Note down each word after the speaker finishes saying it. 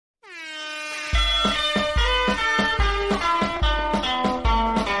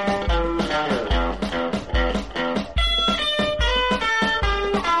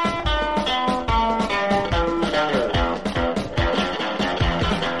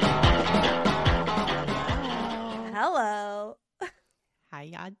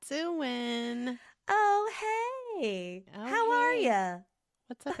y'all doing? Oh, hey. Oh, How are hey. ya?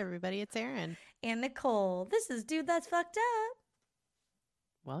 What's up, everybody? It's Erin. And Nicole. This is Dude That's Fucked Up.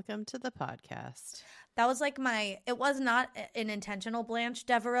 Welcome to the podcast. That was like it was not an intentional Blanche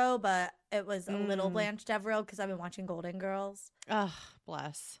Devereaux, but it was a little Blanche Devereaux because I've been watching Golden Girls. Oh,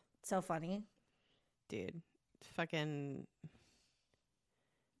 bless. So funny. Dude, fucking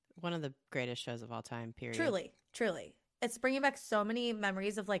one of the greatest shows of all time, period. Truly, truly. It's bringing back so many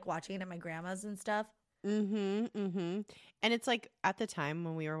memories of like watching it at my grandma's and stuff. And it's like at the time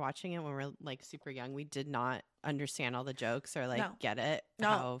when we were watching it, when we were like super young, we did not understand all the jokes or like get it. No.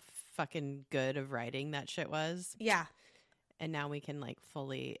 How fucking good of writing that shit was. Yeah. And now we can like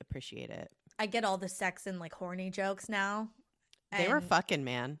fully appreciate it. I get all the sex and like horny jokes now. They were fucking,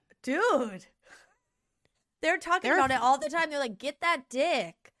 man. Dude. They're talking about it all the time. They're like, get that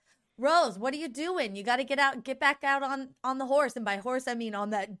dick. Rose, what are you doing? You got to get back out on the horse. And by horse, I mean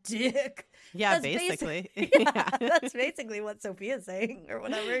on that dick. Yeah, basically. That's basically what Sophia's saying or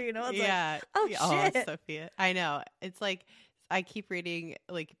whatever, you know? It's like, oh, shit. Sophia. I know. It's like, I keep reading,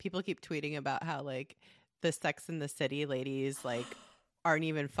 like, people keep tweeting about how, like, the Sex and the City ladies, like, aren't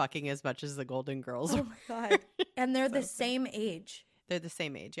even fucking as much as the Golden Girls. Oh, my God. And they're the same age. They're the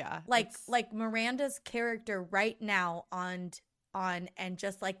same age, yeah. Like Miranda's character right now on and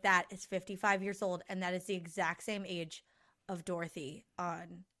just like that is 55 years old, and that is the exact same age of Dorothy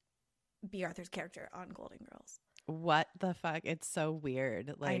on B. Arthur's character on Golden Girls. What the fuck? It's so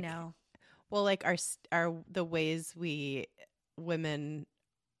weird. Like, I know. Well, like our the ways we women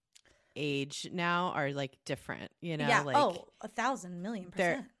age now are like different, you know? Yeah. Like,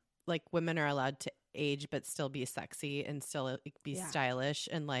 1,000,000,000%. Like women are allowed to age but still be sexy and still like, be stylish,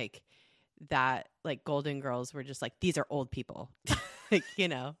 and like that, like Golden Girls were just like, these are old people. Like, you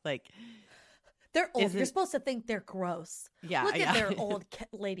know, like they're old. You're supposed to think they're gross. Yeah. Look at their old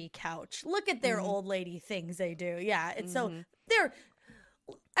lady couch. Look at their old lady things they do. Yeah. It's so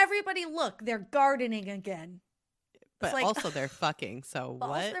everybody look, they're gardening again. But like, also they're fucking. So what?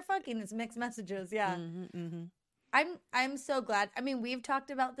 Also they're fucking. It's mixed messages. Yeah. I'm so glad. I mean, we've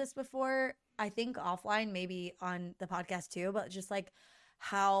talked about this before, I think offline, maybe on the podcast too, but just like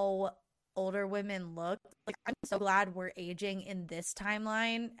how older women look. Like, I'm so glad we're aging in this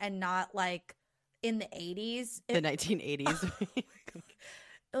timeline and not like in the 80s. The 1980s. It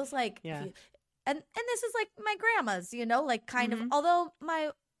was like, yeah. And this is like my grandma's, you know, like kind of, although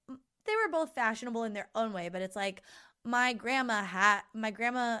they were both fashionable in their own way, but it's like my grandma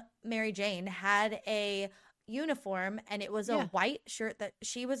Mary Jane had a uniform, and it was a white shirt that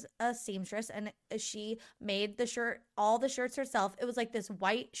she was a seamstress, and she made all the shirts herself. It was like this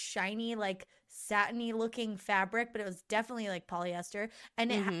white shiny like satiny looking fabric, but it was definitely like polyester,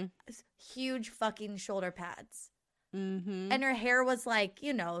 and it had huge fucking shoulder pads, and her hair was like,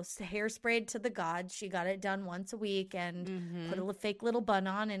 you know, hairsprayed to the gods. She got it done once a week and put a fake little bun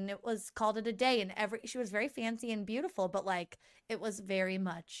on, and it was called it a day. And she was very fancy and beautiful, but like it was very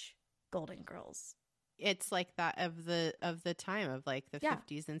much Golden Girls. It's like that of the time of like the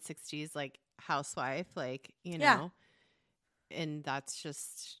 50s and 60s, like housewife, like, you know, and that's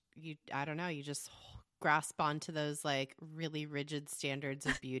just, I don't know, you just grasp onto those like really rigid standards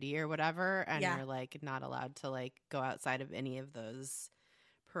of beauty or whatever, and you're like not allowed to like go outside of any of those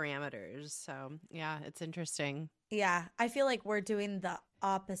parameters. So yeah, it's interesting. Yeah, I feel like we're doing the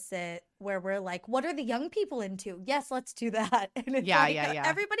opposite, where we're like, what are the young people into? Yes, let's do that. And it's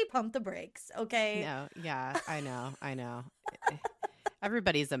everybody pump the brakes, okay? No, yeah, I know.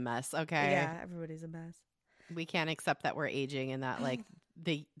 Everybody's a mess, okay? Yeah, everybody's a mess. We can't accept that we're aging and that like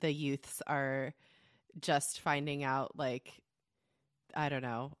the youths are just finding out, like, I don't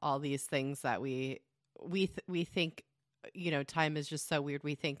know, all these things that we think, you know, time is just so weird.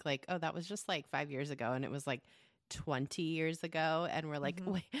 We think like, oh, that was just like 5 years ago, and it was like 20 years ago, and we're like,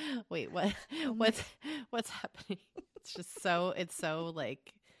 wait, what's happening? It's so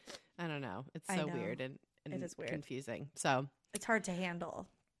like, I don't know, it's so weird and it is weird, confusing. So it's hard to handle.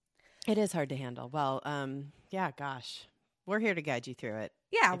 It is hard to handle. Well, yeah, gosh, we're here to guide you through it.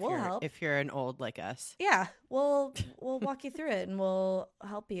 Yeah, we'll help if you're an old like us. Yeah, we'll walk you through it, and we'll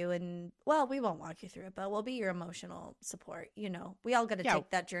help you. And well, we won't walk you through it, but we'll be your emotional support. You know, we all got to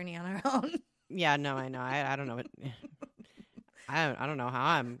take that journey on our own. Yeah, no, I know. I don't know what. I don't know how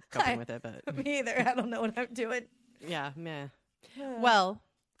I'm coping with it, but me either. I don't know what I'm doing. Yeah, meh. Well,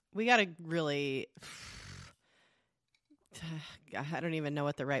 we got to really. I don't even know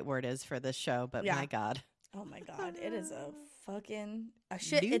what the right word is for this show, but my God. Oh my God, it is a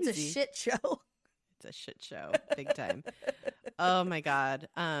shit. Doozy. It's a shit show. It's a shit show, big time. Oh my God.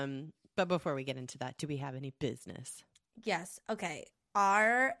 But before we get into that, do we have any business? Yes. Okay.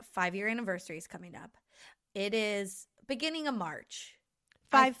 our 5-year anniversary is coming up. It is beginning of March.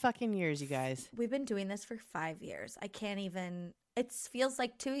 5 fucking years, you guys. We've been doing this for 5 years. I can't even, it feels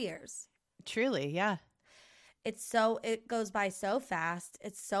like 2 years. Truly, yeah. It goes by so fast.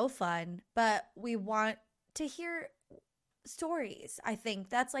 It's so fun, but we want to hear stories. I think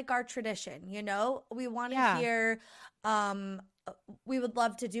that's like our tradition, you know? We want to hear, we would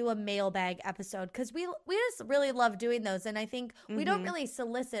love to do a mailbag episode because we just really love doing those. And I think we don't really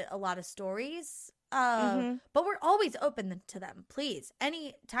solicit a lot of stories, but we're always open to them. Please,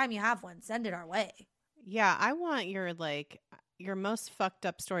 anytime you have one, send it our way. Yeah, I want your most fucked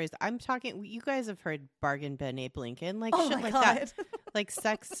up stories. I'm talking, you guys have heard Bargain bin Abe Lincoln, like shit like God. That. Like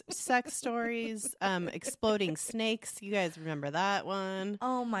sex stories, exploding snakes. You guys remember that one?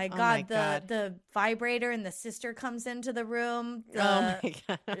 Oh my God. The vibrator and the sister comes into the room. Oh my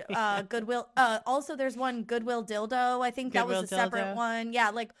God. Goodwill. Also there's one Goodwill dildo. I think that was a separate one.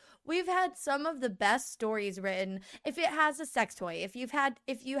 Yeah. Like we've had some of the best stories written. If it has a sex toy, if you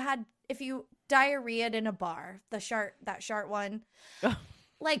diarrheaed in a bar, that shark one.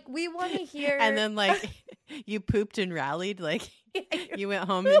 Like we want to hear. And then like you pooped and rallied, like you went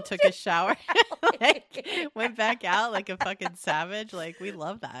home and took a shower, like went back out like a fucking savage. Like we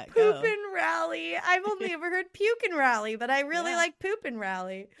love that. Poop and rally. I've only ever heard puke and rally, but I really like poop and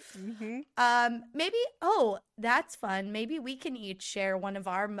rally. Maybe. Oh, that's fun. Maybe we can each share one of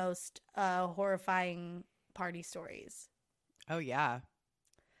our most horrifying party stories. Oh yeah.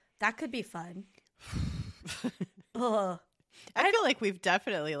 That could be fun. Ugh. I feel like we've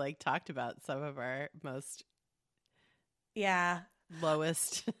definitely like talked about some of our most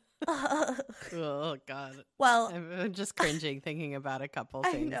lowest. Oh God. Well, I'm just cringing thinking about a couple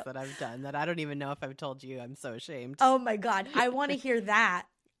things that I've done that I don't even know if I've told you. I'm so ashamed. Oh my God. I want to hear that.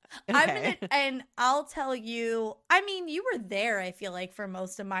 Okay. And I'll tell you, I mean, you were there, I feel like, for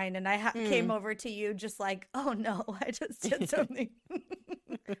most of mine. And I came over to you just like, oh no, I just did something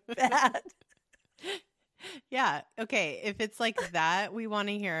bad. Yeah. Okay. If it's like that, we want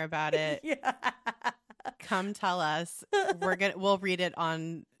to hear about it. Yeah. Come tell us. We'll read it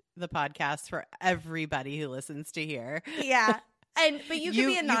on the podcast for everybody who listens to hear. Yeah. But you can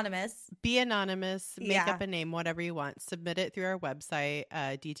be anonymous. Be anonymous. Make up a name, whatever you want. Submit it through our website,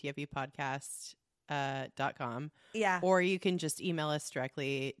 dtfupodcast.com. Yeah. Or you can just email us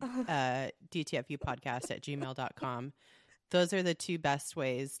directly, dtfupodcast@gmail.com. Those are the two best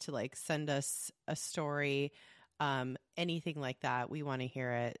ways to like send us a story, anything like that. We want to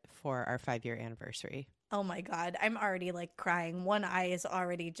hear it for our 5-year anniversary. Oh my God. I'm already like crying. One eye is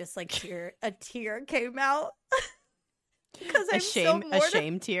already just like a tear came out. Because I'm a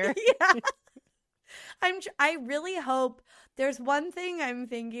shame tear. Yeah. I really hope there's one thing I'm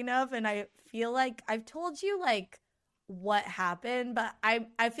thinking of, and I feel like I've told you like what happened, but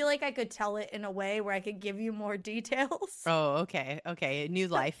I feel like I could tell it in a way where I could give you more details. Oh, okay. New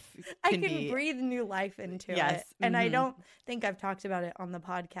life. I can breathe new life into it. And I don't think I've talked about it on the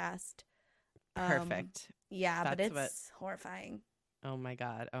podcast. Perfect. Yeah, but it's horrifying. Oh my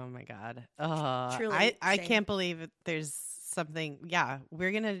God. Truly, I can't believe there's something. Yeah,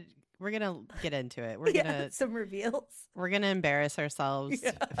 we're gonna get into it. We're gonna some reveals. We're gonna embarrass ourselves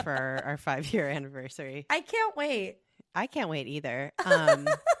for our 5-year anniversary. I can't wait. I can't wait either.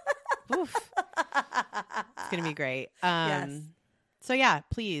 Oof. It's gonna be great. Yes. So yeah,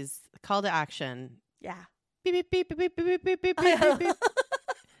 please call to action. Yeah. Beep beep beep beep beep beep beep beep beep.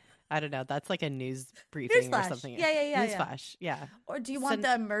 I don't know. That's like a news briefing or something. Yeah. News flash. Yeah. Or do you want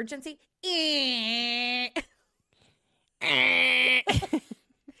the emergency?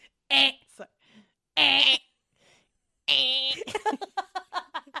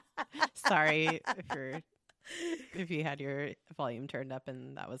 Sorry if you had your volume turned up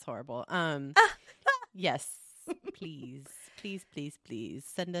and that was horrible. Yes, please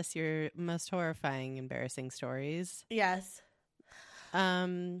send us your most horrifying, embarrassing stories. Yes.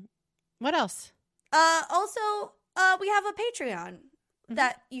 What else? Also, we have a Patreon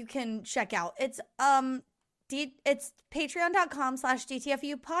that you can check out. It's it's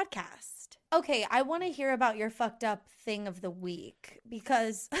patreon.com/DTFU podcast. Okay, I want to hear about your fucked up thing of the week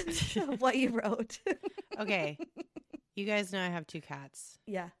because of what you wrote. Okay. You guys know I have 2 cats.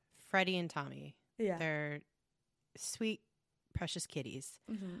 Yeah. Freddie and Tommy. Yeah. They're sweet, precious kitties.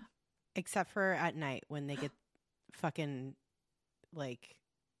 Mm-hmm. Except for at night when they get fucking like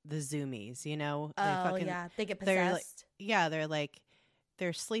the zoomies, you know? They get possessed.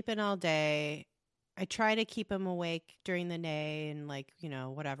 They're sleeping all day. I try to keep them awake during the day and like, you know,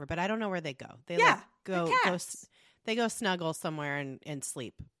 whatever, but I don't know where they go. They go snuggle somewhere and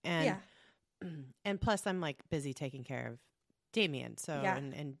sleep. And and plus I'm like busy taking care of Damien. So, Yeah.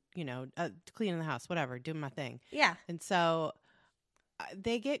 and you know, cleaning the house, whatever, doing my thing. Yeah. And so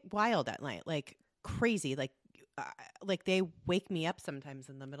they get wild at night, like crazy, like they wake me up sometimes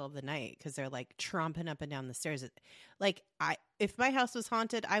in the middle of the night because they're like tromping up and down the stairs. Like if my house was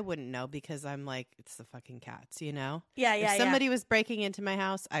haunted, I wouldn't know because I'm like, it's the fucking cats, you know? Yeah. If somebody was breaking into my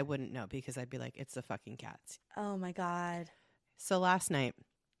house, I wouldn't know because I'd be like, it's the fucking cats. Oh my God. So last night,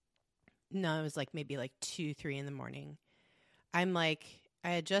 no, it was like maybe like 2, 3 in the morning. I'm like, I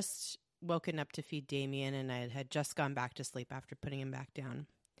had just woken up to feed Damien and I had just gone back to sleep after putting him back down.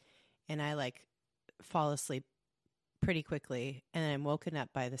 And I like fall asleep pretty quickly. And then I'm woken up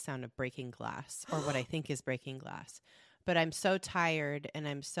by the sound of breaking glass or what I think is breaking glass. But I'm so tired and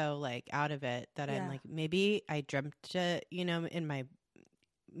I'm so like out of it that I'm like, maybe I dreamt it, you know,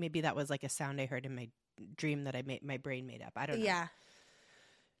 maybe that was like a sound I heard in my dream that my brain made up. I don't know. Yeah.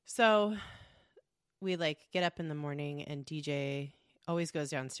 So we like get up in the morning and DJ always goes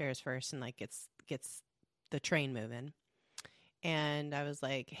downstairs first and like gets the train moving. And I was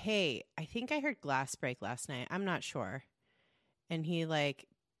like, hey, I think I heard glass break last night. I'm not sure. And he like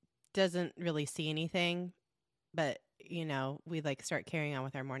doesn't really see anything, but you know, we like start carrying on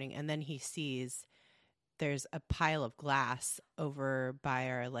with our morning. And then he sees there's a pile of glass over by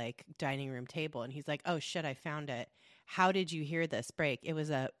our like dining room table. And he's like, oh shit, I found it. How did you hear this break? It was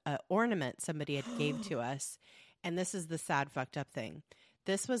a ornament somebody had gave to us. And this is the sad fucked up thing.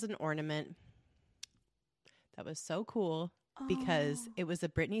 This was an ornament that was so cool because it was a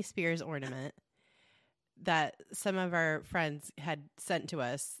Britney Spears ornament that some of our friends had sent to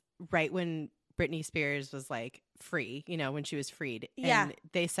us right when Britney Spears was like free, you know, when she was freed. Yeah. And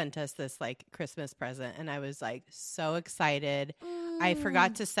they sent us this like Christmas present and I was like so excited. I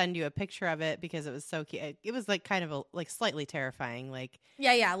forgot to send you a picture of it because it was so cute. It was like kind of like slightly terrifying, like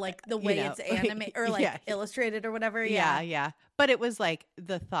like the way it's animated or like illustrated or whatever. Yeah. But it was like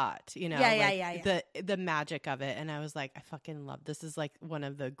the thought, you know, yeah. the magic of it. And I was like, I fucking love this. Is like one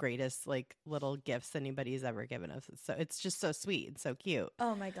of the greatest like little gifts anybody's ever given us. So it's just so sweet and so cute.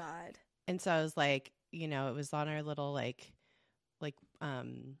 Oh my God. And so I was like, you know, it was on our little like a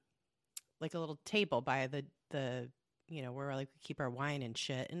little table by the you know, where like we keep our wine and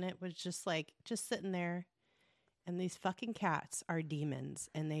shit. And it was just like, just sitting there. And these fucking cats are demons.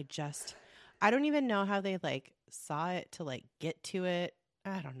 And they just, I don't even know how they like saw it to like get to it.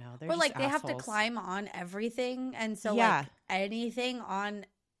 I don't know. They're or like just they assholes. have to climb on everything. And so like anything on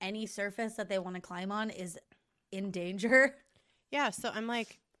any surface that they want to climb on is in danger. Yeah. So I'm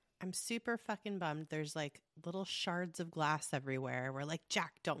like, I'm super fucking bummed. There's like little shards of glass everywhere. We're like,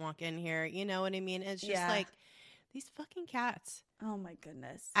 Jack, don't walk in here. You know what I mean? It's just like, these fucking cats. Oh my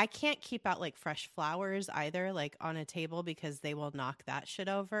goodness. I can't keep out like fresh flowers either, like on a table because they will knock that shit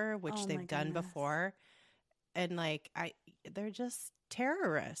over, which they've done before. And like they're just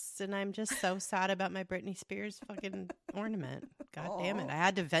terrorists. And I'm just so sad about my Britney Spears fucking ornament. God damn it. I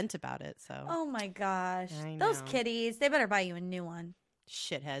had to vent about it. So oh my gosh. I Those know. kitties, they better buy you a new one.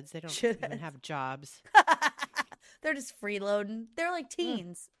 Shitheads. They don't even have jobs. They're just freeloading. They're like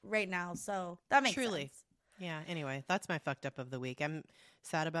teens right now. So that makes sense. Yeah, anyway, that's my fucked up of the week. I'm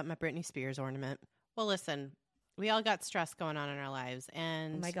sad about my Britney Spears ornament. Well, listen, we all got stress going on in our lives.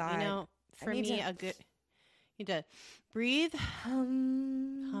 And, oh my God. you know, for me, you need to breathe,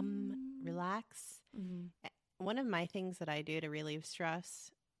 relax. Mm-hmm. One of my things that I do to relieve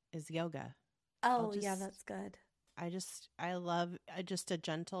stress is yoga. Oh, yeah, that's good. I love just a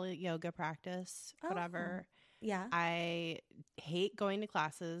gentle yoga practice, whatever. Yeah. I hate going to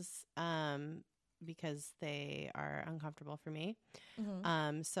classes. Because they are uncomfortable for me.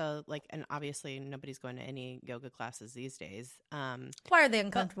 Mm-hmm. So like, and obviously nobody's going to any yoga classes these days. Why are they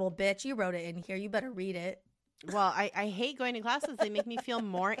uncomfortable, bitch? You wrote it in here. You better read it. Well, I hate going to classes. They make me feel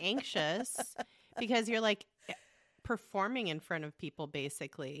more anxious because you're like performing in front of people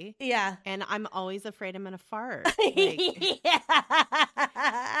basically. Yeah. And I'm always afraid I'm going to fart. Like, yeah.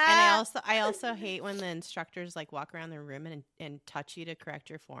 And I also hate when the instructors like walk around the room and touch you to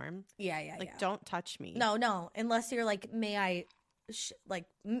correct your form. Yeah. Like, don't touch me. No. Unless you're like, may I,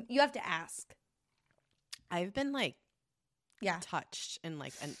 you have to ask. I've been like, touched in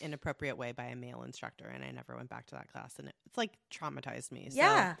like an inappropriate way by a male instructor, and I never went back to that class, and it's like traumatized me.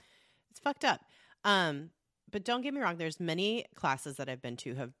 So it's fucked up. But don't get me wrong. There's many classes that I've been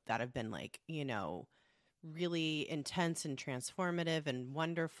to that have been like, you know, really intense and transformative and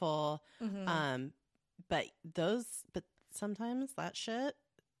wonderful. Mm-hmm. But sometimes that shit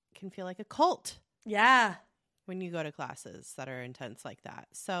can feel like a cult. Yeah. When you go to classes that are intense like that.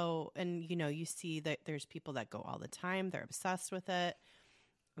 So, and you know, you see that there's people that go all the time. They're obsessed with it.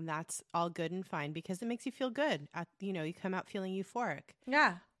 And that's all good and fine because it makes you feel good. You come out feeling euphoric.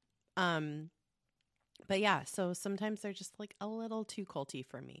 Yeah. But yeah, so sometimes they're just like a little too culty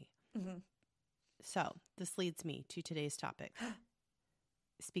for me. Mm-hmm. So this leads me to today's topic.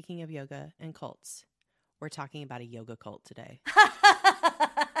 Speaking of yoga and cults, we're talking about a yoga cult today.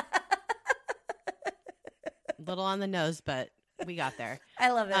 Little on the nose, but we got there.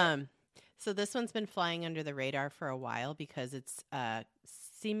 I love it. So this one's been flying under the radar for a while because it's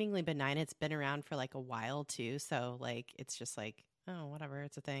seemingly benign. It's been around for like a while too. So like it's just like, oh, whatever,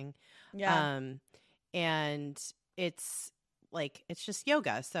 it's a thing. Yeah. And it's like it's just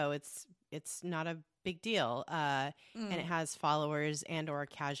yoga. So it's not a big deal. And it has followers and or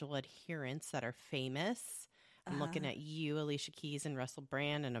casual adherents that are famous. I'm looking at you, Alicia Keys and Russell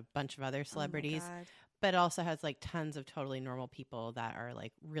Brand and a bunch of other celebrities. Oh but it also has like tons of totally normal people that are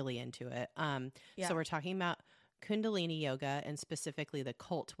like really into it. So we're talking about Kundalini yoga and specifically the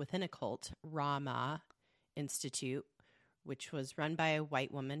cult within a cult, Rama Institute, which was run by a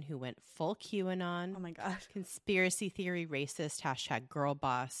white woman who went full QAnon. Oh my God. Conspiracy theory racist, #girl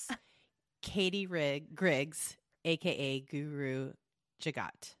boss, Katie Griggs, aka Guru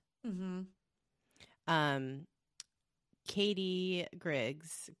Jagat. Mm-hmm. Katie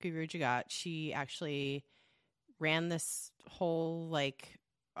Griggs, Guru Jagat, she actually ran this whole like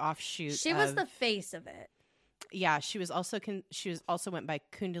offshoot. She was the face of it. Yeah, she was also went by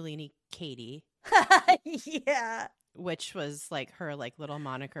Kundalini Katie. Yeah. Which was like her like little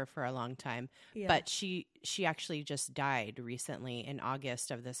moniker for a long time. Yeah. But she actually just died recently in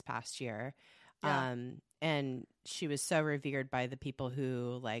August of this past year. Yeah. And she was so revered by the people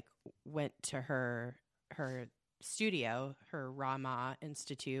who like went to her studio, her Rama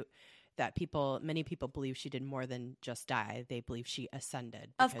Institute, that many people believe she did more than just die. They believe she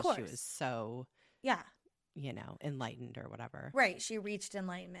ascended because of course. she was so enlightened or whatever. Right. She reached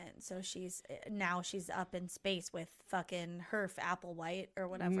enlightenment. So she's up in space with fucking Herf Applewhite or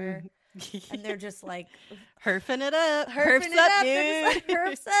whatever. And they're just like herfing it up. Herfing Herfs it up, up. dude. They're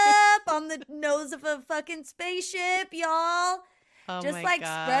just like, herfs up on the nose of a fucking spaceship, y'all. Oh just my like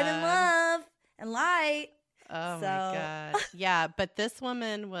God. spreading love and light. Oh my God. Yeah, but this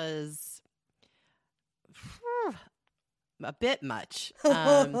woman was a bit much.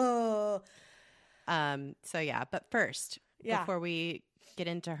 So yeah, but first, before we get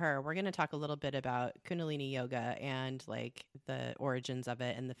into her, we're going to talk a little bit about Kundalini yoga and like the origins of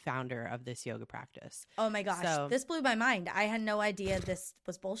it and the founder of this yoga practice. Oh my gosh. This blew my mind. I had no idea this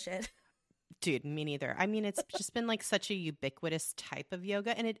was bullshit. Dude, me neither. I mean, it's just been like such a ubiquitous type of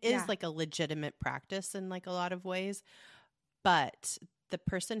yoga, and it is like a legitimate practice in like a lot of ways. But the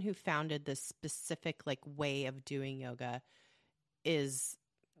person who founded this specific like way of doing yoga is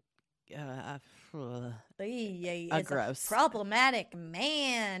gross, problematic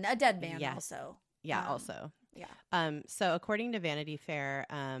man, a dead man also. Yeah, also. Yeah. So according to Vanity Fair,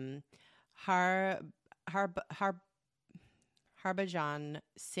 Harbhajan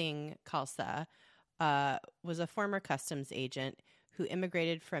Singh Khalsa was a former customs agent who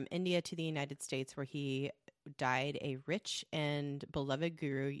immigrated from India to the United States, where he died a rich and beloved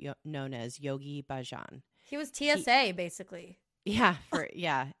guru known as Yogi Bhajan. He was TSA, basically. Yeah,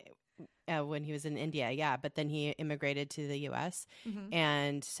 when he was in India, yeah. But then he immigrated to the U.S.,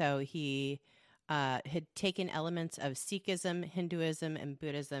 and so he had taken elements of Sikhism, Hinduism, and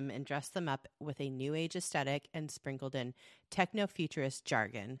Buddhism and dressed them up with a New Age aesthetic and sprinkled in techno-futurist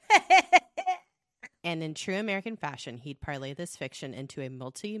jargon. And in true American fashion, he'd parlay this fiction into a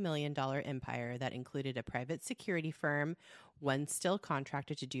multi-million-dollar empire that included a private security firm, one still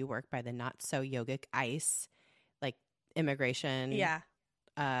contracted to do work by the not-so-yogic ICE, like immigration,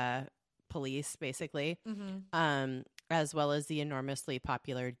 police, basically. As well as the enormously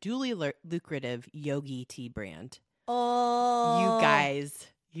popular, duly lucrative Yogi tea brand. Oh.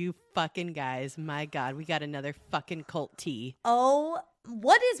 You fucking guys. My God, we got another fucking cult tea. Oh,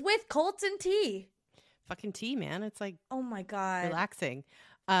 what is with cults and tea? Fucking tea, man. It's like, oh my God, relaxing.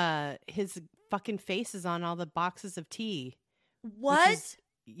 His fucking face is on all the boxes of tea. What?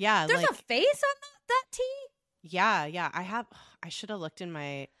 There's like, a face on that tea? Yeah. I should have looked in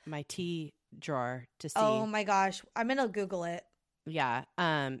my tea drawer to see. Oh my gosh, I'm gonna Google it. Yeah.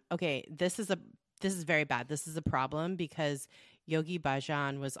 Okay. This is very bad. This is a problem because Yogi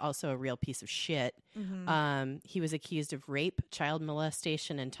Bhajan was also a real piece of shit. He was accused of rape, child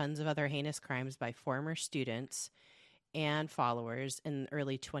molestation, and tons of other heinous crimes by former students and followers in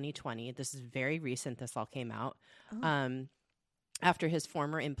early 2020. This is very recent. This all came out after his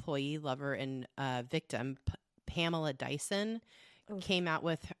former employee, lover, and victim, Pamela Dyson, came out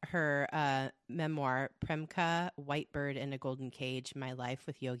with her memoir, Premka, Whitebird in a Golden Cage, My Life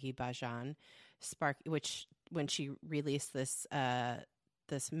with Yogi Bhajan, which when she released this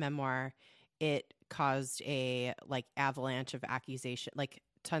this memoir, it caused a like avalanche of accusation. Like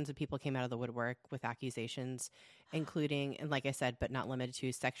tons of people came out of the woodwork with accusations, including, and like I said, but not limited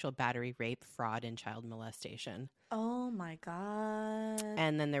to, sexual battery, rape, fraud, and child molestation. Oh my God.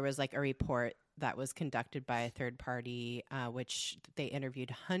 And then there was like a report that was conducted by a third party, which they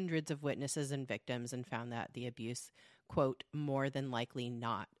interviewed hundreds of witnesses and victims and found that the abuse, quote, more likely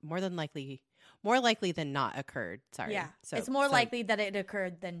than not occurred. Sorry. Yeah. So it's more likely that it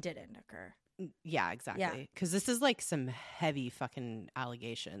occurred than didn't occur. Yeah, exactly. Because this is like some heavy fucking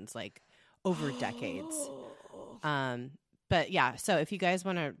allegations, like over decades. But yeah, so if you guys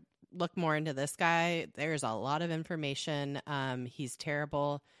want to look more into this guy, there's a lot of information. He's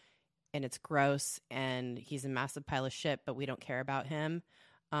terrible and it's gross and he's a massive pile of shit, but we don't care about him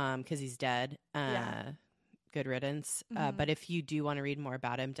because he's dead. Good riddance. But if you do want to read more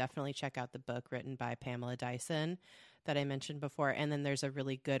about him, definitely check out the book written by Pamela Dyson that I mentioned before. And then there's a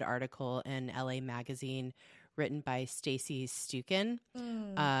really good article in LA Magazine written by Stacy Stukin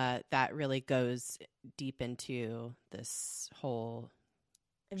that really goes deep into this whole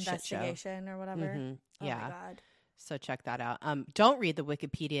investigation or whatever. Mm-hmm. Oh yeah. my God. So check that out. Don't read the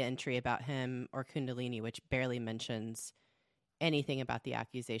Wikipedia entry about him or Kundalini, which barely mentions anything about the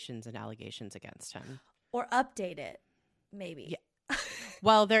accusations and allegations against him. Or update it, maybe. Yeah.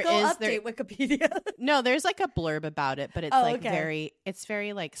 Well, there is Wikipedia. No, there's like a blurb about it, but it's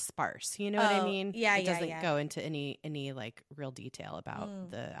very like sparse. You know what I mean? Yeah, it doesn't go into any like real detail about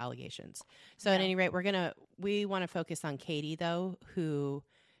the allegations. So at any rate, we want to focus on Katie though, who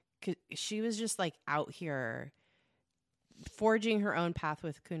she was just like out here forging her own path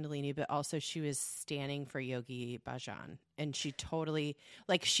with Kundalini, but also she was standing for Yogi Bhajan, and she totally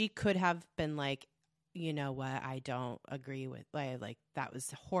like she could have been like, you know what, I don't agree with like that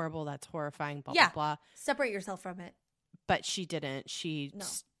was horrible, that's horrifying, blah blah blah. Separate yourself from it. But she didn't. She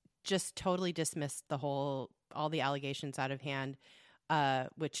just totally dismissed all the allegations out of hand,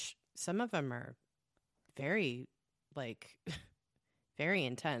 which some of them are very like very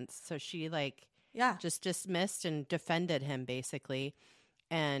intense. So she just dismissed and defended him basically.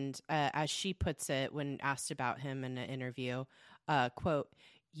 And as she puts it when asked about him in an interview, quote,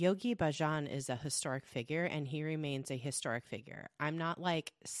 Yogi Bhajan is a historic figure and he remains a historic figure. I'm not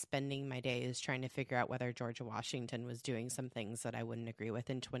like spending my days trying to figure out whether George Washington was doing some things that I wouldn't agree with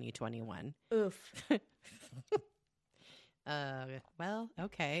in 2021. Oof. Well,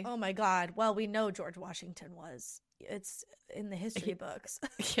 okay. Oh my God. Well, we know George Washington was. It's in the history books.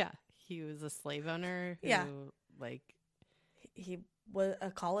 Yeah. He was a slave owner who he was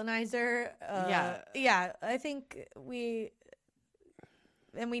a colonizer. Yeah. I think we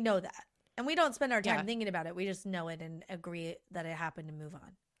know that. And we don't spend our time thinking about it. We just know it and agree that it happened and move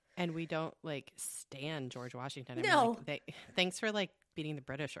on. And we don't stan George Washington. I no. mean, thanks for beating the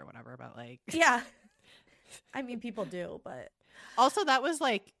British or whatever, but yeah. I mean, people do, but also that was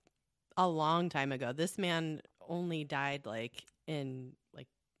a long time ago. This man only died in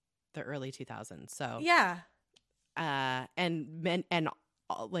the early 2000s. So yeah. And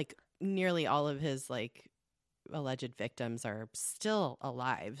nearly all of his alleged victims are still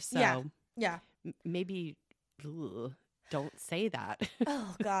alive. So yeah. Maybe don't say that.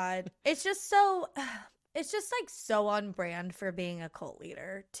 Oh God. It's just so so on brand for being a cult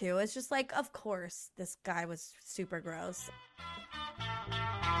leader too. It's just of course this guy was super gross.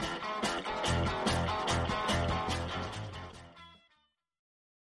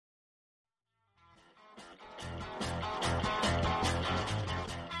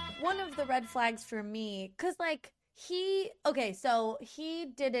 One of the red flags for me, because he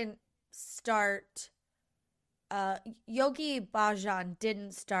didn't start, Yogi Bhajan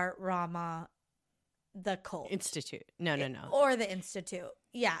didn't start Rama, the cult. Institute. No. Or the Institute.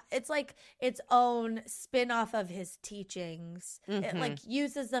 Yeah. It's its own spin-off of his teachings. Mm-hmm. It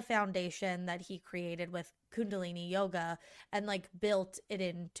uses the foundation that he created with Kundalini Yoga and built it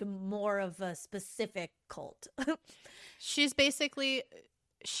into more of a specific cult.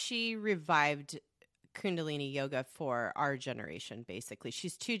 She revived Kundalini Yoga for our generation, basically.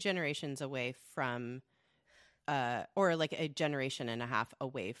 She's 2 generations away from, or a generation and a half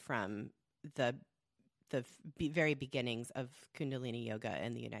away from the very beginnings of Kundalini Yoga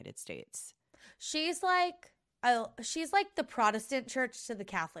in the United States. She's she's the Protestant church to the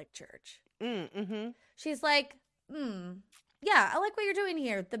Catholic church. Mm-hmm. She's yeah, I like what you're doing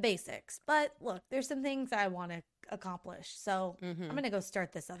here, the basics. But look, there's some things I want to accomplish. So I'm going to go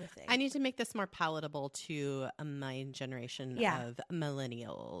start this other thing. I need to make this more palatable to my generation of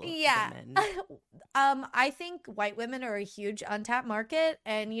millennial women. I think white women are a huge untapped market.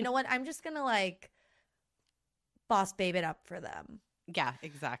 And you know what? I'm just going to like boss babe it up for them. Yeah,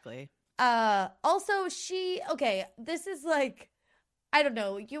 exactly. Also, this is like, I don't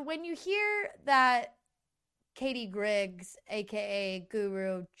know. When you hear that Katie Griggs, aka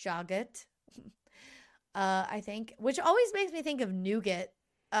Guru Jagat, I think, which always makes me think of nougat.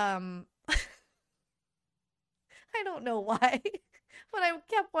 I don't know why, but I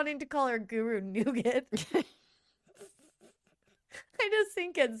kept wanting to call her Guru Nougat. I just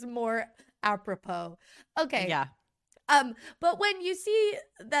think it's more apropos. Okay. Yeah. But when you see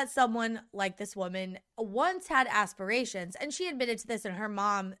that someone like this woman once had aspirations, and she admitted to this, and her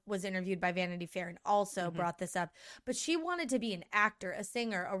mom was interviewed by Vanity Fair and also brought this up, but she wanted to be an actor, a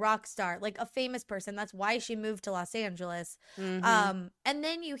singer, a rock star, like a famous person. That's why she moved to Los Angeles. And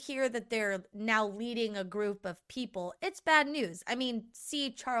then you hear that they're now leading a group of people. It's bad news. I mean,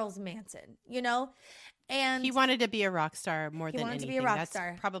 see Charles Manson, you know? And he wanted to be a rock star more than anything. To be a rock That's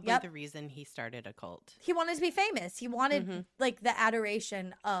star. probably the reason he started a cult. He wanted to be famous. He wanted like the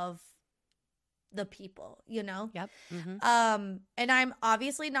adoration of the people, you know? Yep. And I'm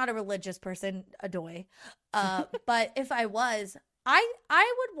obviously not a religious person, Adoy. But if I was, I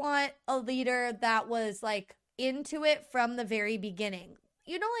would want a leader that was like into it from the very beginning.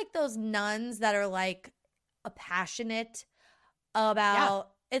 You know, like those nuns that are like passionate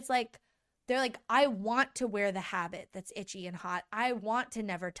about it's like they're like, I want to wear the habit that's itchy and hot. I want to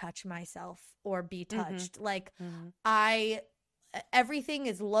never touch myself or be touched. Like everything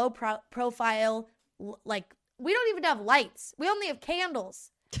is low profile. Like we don't even have lights. We only have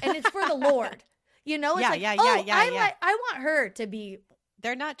candles, and it's for the Lord. You know, it's I want her to be.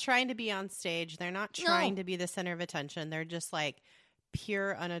 They're not trying to be on stage. They're not trying to be the center of attention. They're just like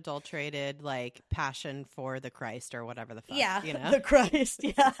pure, unadulterated, like passion for the Christ or whatever the fuck. Yeah, you know? the Christ,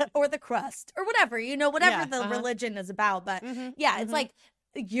 or the crust or whatever. You know, whatever the religion is about. But it's like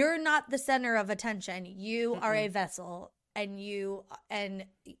you're not the center of attention. You are a vessel, and you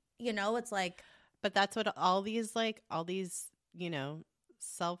know, it's like. But that's what all these, you know,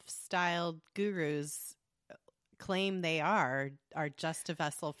 self-styled gurus claim they are just a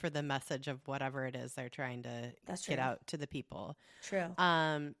vessel for the message of whatever it is they're trying to get out to the people. True.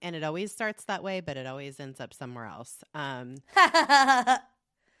 And it always starts that way, but it always ends up somewhere else.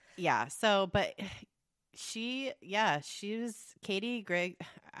 Yeah. So, but she was Katie Griggs.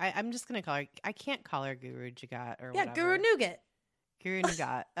 I'm just going to call her, I can't call her Guru Jagat or whatever. Guru Nougat. Guru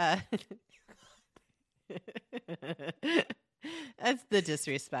Nougat. That's the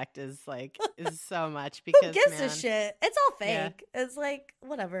disrespect is so much because who gives a shit? It's all fake. Yeah. It's like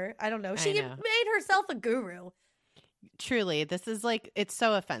whatever. I don't know. She made herself a guru. Truly, this is like it's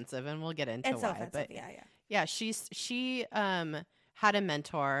so offensive, and we'll get into it's why. So offensive. But yeah. She had a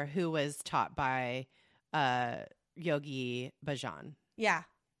mentor who was taught by Yogi Bhajan. Yeah.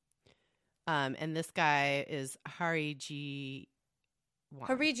 And this guy is Harijiwan.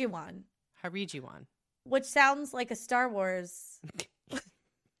 Which sounds like a Star Wars.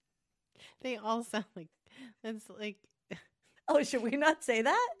 They all sound like it's like. Oh, should we not say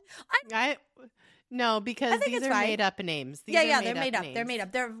that? No, because these are made up names. They're made up. They're made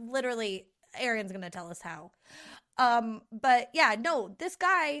up. They're literally. Aaron's gonna tell us how. But yeah, no, this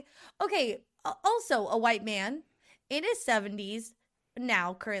guy. Okay, also a white man in his 70s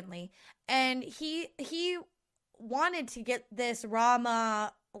now, currently, and he wanted to get this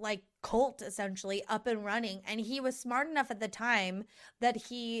Rama like cult essentially up and running, and he was smart enough at the time that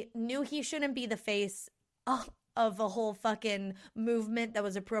he knew he shouldn't be the face of a whole fucking movement that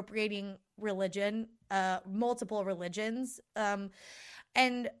was appropriating religion, multiple religions,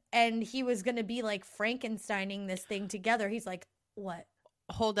 and he was gonna be like Frankensteining this thing together. He's like, what?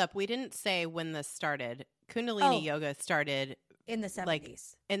 Hold up, we didn't say when this started. Kundalini yoga started in the 70s. Like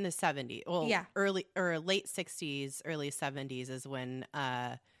in the 70s. Well, early or late 60s, early 70s is when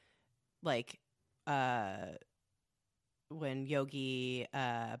when Yogi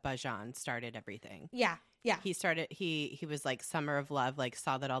Bhajan started everything. Yeah. He started he was like Summer of Love, like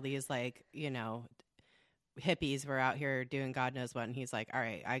saw that all these like, you know, hippies were out here doing God knows what, and he's like, all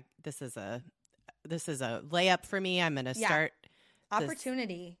right, this is a layup for me. I'm gonna start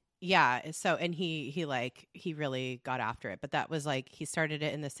opportunity. Yeah. So, and he really got after it, but that was like, he started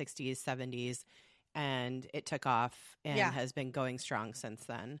it in the 60s, 70s, and it took off and has been going strong since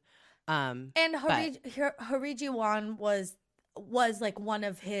then. And Harijiwan was like one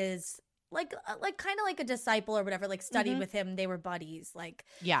of his like kind of like a disciple or whatever, like studied with him. They were buddies. Like,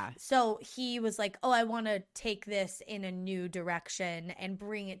 yeah. So he was like, oh, I want to take this in a new direction and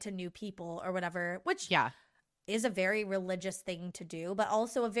bring it to new people or whatever, which is a very religious thing to do, but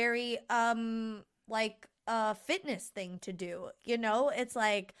also a very fitness thing to do. You know, it's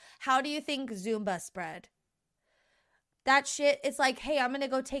like, how do you think Zumba spread? That shit, it's like, hey, I'm going to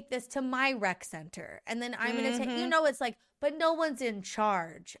go take this to my rec center. And then I'm going to take, you know, it's like, but no one's in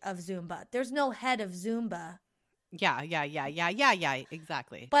charge of Zumba. There's no head of Zumba. Yeah.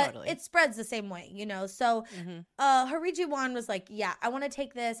 Exactly. But totally. it spreads the same way, you know? So Hariji Wan was like, yeah, I want to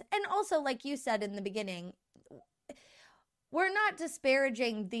take this. And also, like you said in the beginning, we're not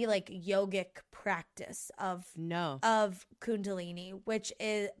disparaging the like yogic practice of Kundalini, which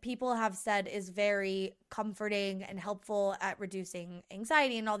is, people have said, is very comforting and helpful at reducing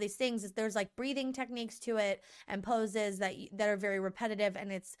anxiety and all these things. There's like breathing techniques to it and poses that are very repetitive, and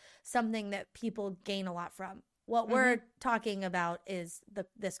it's something that people gain a lot from. What we're talking about is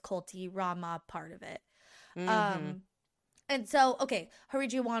this culty Rama part of it. And so, okay,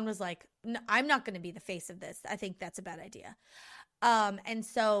 Hariji Wan was like, I'm not going to be the face of this. I think that's a bad idea. And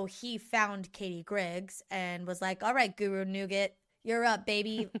so he found Katie Griggs and was like, all right, Guru Nougat, you're up,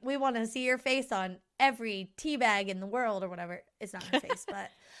 baby. We want to see your face on every teabag in the world or whatever. It's not her face, but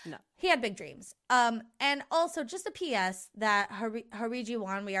no. He had big dreams. And also just a PS that Hariji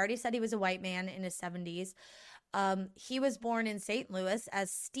Wan, we already said he was a white man in his 70s. He was born in St. Louis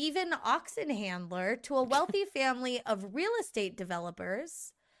as Stephen Oxenhandler to a wealthy family of real estate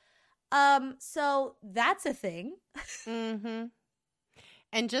developers. So that's a thing.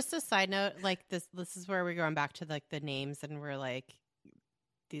 And just a side note, like this is where we're going back to like the names, and we're like,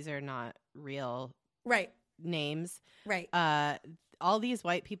 these are not real names. Right. All these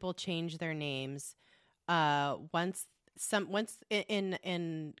white people change their names. Once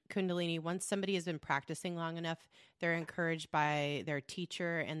in Kundalini, once somebody has been practicing long enough, they're encouraged by their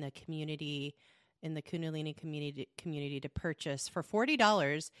teacher and the community in the Kundalini community to purchase for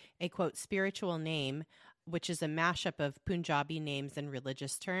 $40 a quote spiritual name, which is a mashup of Punjabi names and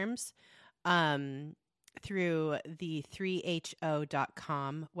religious terms, through the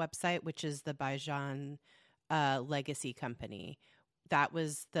 3ho.com website, which is the Baijan legacy company. That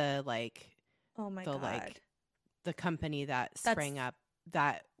was the like, the company that sprang up.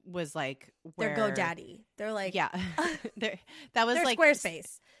 That was like where their GoDaddy. They're like, yeah, that was like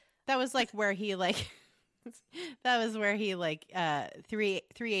Squarespace. That was like where he like. That was where he like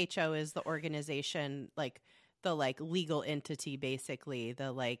 3HO is the organization, like the like legal entity, basically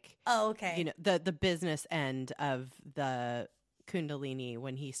the like you know the business end of the Kundalini,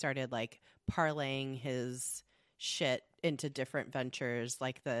 when he started like parlaying his shit into different ventures,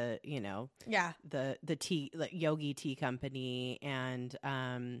 like the the tea, like Yogi Tea Company, and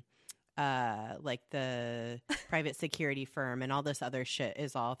like the private security firm and all this other shit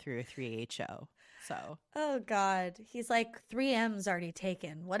is all through 3HO. So, oh God, he's like 3M's already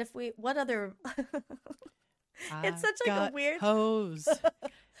taken. What other? It's such like a weird hose.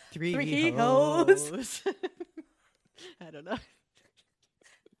 Three hose. I don't know.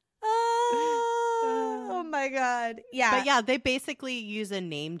 Oh my God. Yeah. But yeah, they basically use a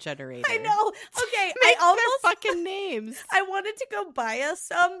name generator. I know. Okay. I almost their fucking names. I wanted to go buy us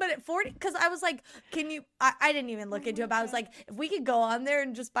some, but at 40, because I was like, can you, I didn't even look into it, but I was like, if we could go on there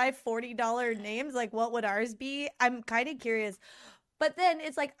and just buy $40 names, like what would ours be? I'm kind of curious. But then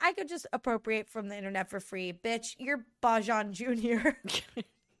it's like, I could just appropriate from the internet for free. Bitch, you're Bajan Jr.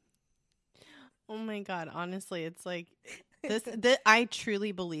 Oh my God. Honestly, it's like, I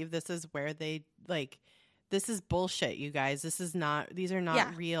truly believe this is where they like, this is bullshit, you guys. These are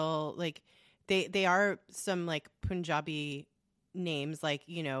not real. Like they are some like Punjabi names, like,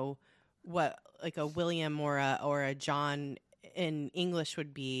 you know, what like a William or a John in English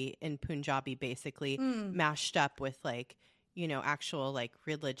would be in Punjabi, basically mashed up with like, you know, actual like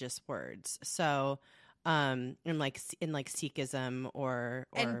religious words. So, in like Sikhism or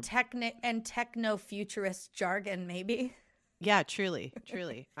techno futurist jargon, maybe. Yeah, truly.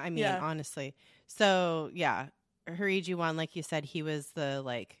 I mean, honestly. So yeah, Hariji Wan, like you said, he was the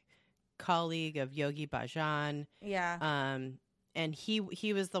like colleague of Yogi Bhajan. Yeah. And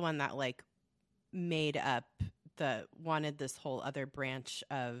he was the one that like wanted this whole other branch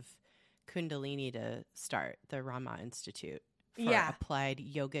of Kundalini to start, the Rama Institute for Applied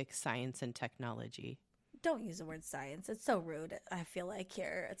Yogic Science and Technology. Don't use the word science. It's so rude. I feel like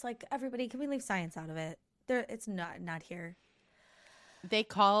here. It's like, everybody, can we leave science out of it? It's not here. They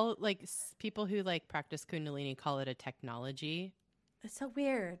call like people who like practice Kundalini call it a technology. It's so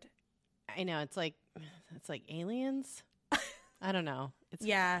weird. I know, it's like aliens. I don't know.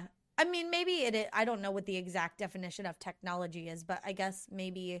 I I mean, maybe I don't know what the exact definition of technology is, but I guess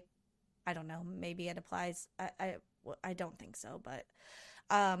maybe, I don't know, maybe it applies. I don't think so, but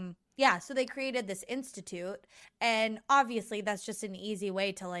yeah, so they created this institute, and obviously that's just an easy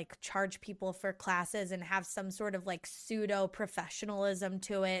way to like charge people for classes and have some sort of like pseudo professionalism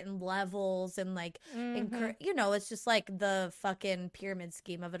to it and levels and like it's just like the fucking pyramid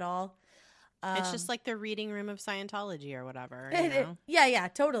scheme of it all. It's just like the reading room of Scientology or whatever. Yeah,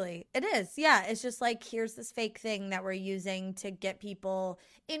 totally. It is. Yeah, it's just like, here's this fake thing that we're using to get people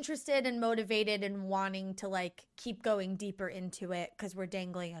interested and motivated and wanting to like keep going deeper into it because we're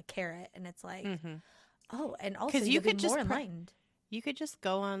dangling a carrot. And it's like, oh, and also you could be more enlightened. You could just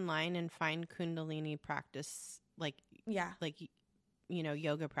go online and find Kundalini practice,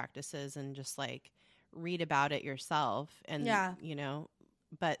 yoga practices, and just like read about it yourself. And,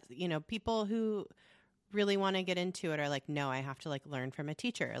 but, people who really want to get into it are like, no, I have to like learn from a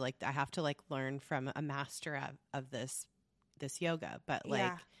teacher. Like I have to like learn from a master of this yoga. But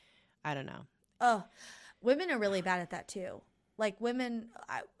like, I don't know. Oh, women are really bad at that too. Like women,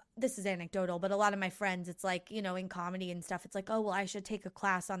 this is anecdotal, but a lot of my friends, it's like, in comedy and stuff, it's like, oh, well, I should take a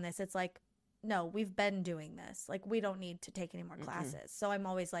class on this. It's like, no, we've been doing this. Like we don't need to take any more classes. So I'm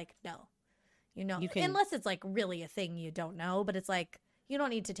always like, no, unless it's like really a thing you don't know, but it's like, you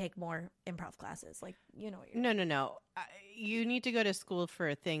don't need to take more improv classes. Like, what you're doing. No. You need to go to school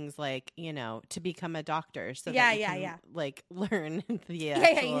for things like, to become a doctor. So that you can, like learn the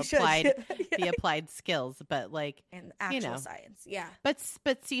applied skills, but like and actual science. Yeah. But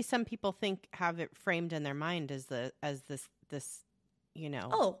see, some people have it framed in their mind as this.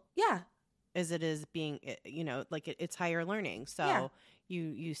 Oh yeah. As it is being, like it's higher learning. So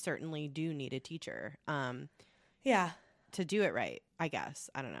you certainly do need a teacher. Yeah. To do it right, I guess.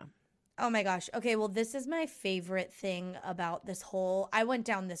 I don't know. Oh my gosh. Okay, well, this is my favorite thing about this whole. I went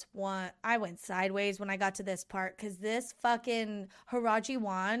sideways when I got to this part because this fucking Hariji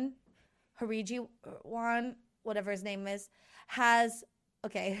Wan, whatever his name is,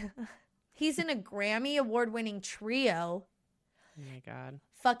 he's in a Grammy award-winning trio. Oh my God.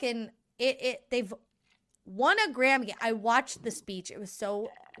 Fucking they've won a Grammy. I watched the speech. It was so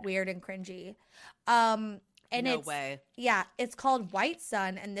weird and cringy. And no way. Yeah, it's called White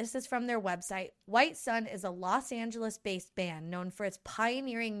Sun, and this is from their website. White Sun is a Los Angeles-based band known for its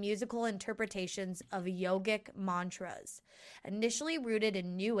pioneering musical interpretations of yogic mantras. Initially rooted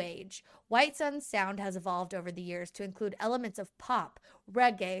in New Age, White Sun's sound has evolved over the years to include elements of pop,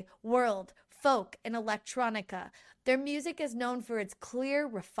 reggae, world, folk, and electronica. Their music is known for its clear,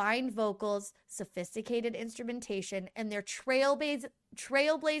 refined vocals, sophisticated instrumentation, and their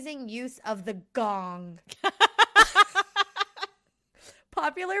trailblazing use of the gong.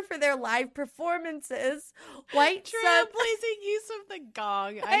 Popular for their live performances, White Sun... Trailblazing use of the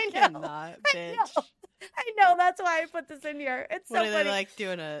gong. I cannot, bitch. I know. That's why I put this in here. It's so funny. What are they like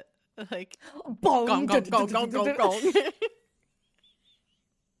doing a... Like... Bong, gong, gong, gong, gong, gong, gong.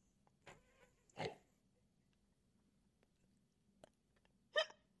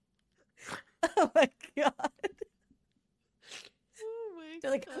 Oh my God. Oh my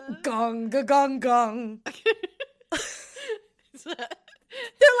They're like, gong, gong, gong.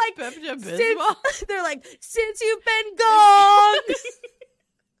 They're like, since you've been gone.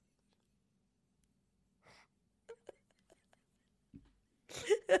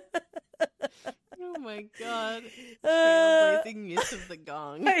 Oh my God. Trailblazing use of the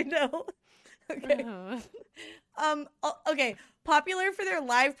gong. I know. Okay. Okay. Popular for their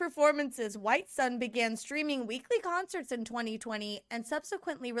live performances, White Sun began streaming weekly concerts in 2020 and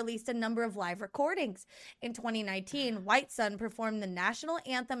subsequently released a number of live recordings. In 2019, White Sun performed the national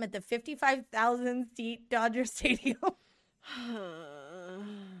anthem at the 55,000-seat Dodger Stadium.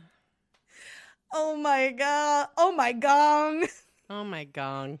 Oh my God. Oh my gong. Oh my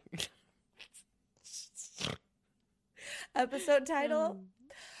gong. Episode title?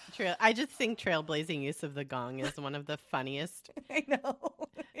 I just think trailblazing use of the gong is one of the funniest I know.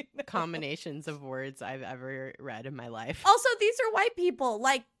 combinations of words I've ever read in my life. Also, these are white people.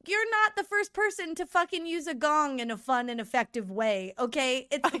 Like, you're not the first person to fucking use a gong in a fun and effective way, okay?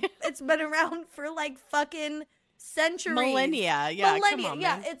 It's been around for like fucking centuries. Millennia. Yeah, Millennia. Come on,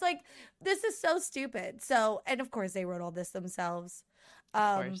 yeah, man. It's like, this is so stupid. So, and of course they wrote all this themselves.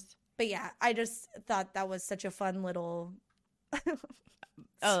 Of course. But yeah, I just thought that was such a fun little...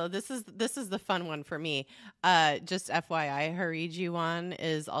 Oh, this is the fun one for me. Just FYI, Hariji Wan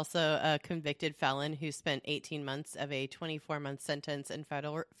is also a convicted felon who spent 18 months of a 24-month sentence in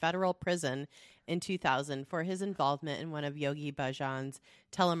federal prison in 2000 for his involvement in one of Yogi Bhajan's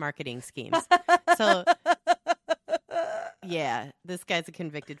telemarketing schemes. So Yeah, this guy's a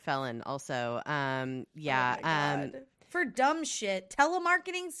convicted felon also. Yeah. Oh my God. For dumb shit.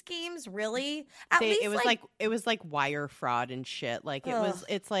 Telemarketing schemes, really? At least it was like wire fraud and shit. Like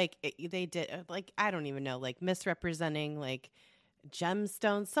they did like I don't even know, like misrepresenting like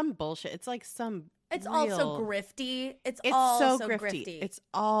gemstones, some bullshit. It's like some it's also grifty. It's It's all so so grifty.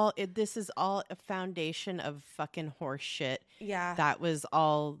 This is all a foundation of fucking horse shit. Yeah. That was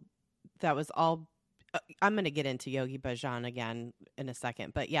all I'm going to get into Yogi Bhajan again in a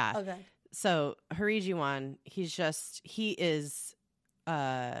second, but yeah. Okay. So Harijiwan, he is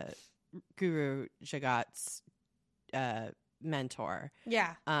Guru Jagat's mentor.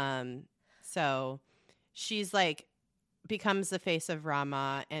 Yeah. So she's like becomes the face of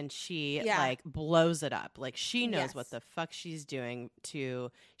Rama, and she Yeah. like blows it up. Like she knows Yes. what the fuck she's doing.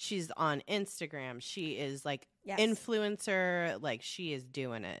 She's on Instagram. She is like Yes. influencer. Like she is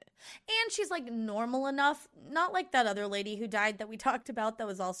doing it. And she's like normal enough, not like that other lady who died that we talked about that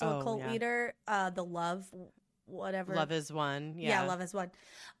was also a cult leader, the Love whatever. Love is One. Yeah, Love is One.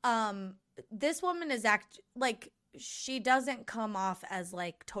 This woman is like she doesn't come off as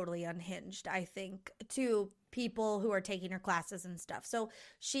like totally unhinged, I think, to people who are taking her classes and stuff. So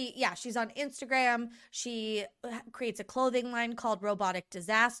she's on Instagram. She creates a clothing line called Robotic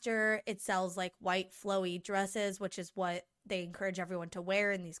Disaster. It sells like white flowy dresses, which is what they encourage everyone to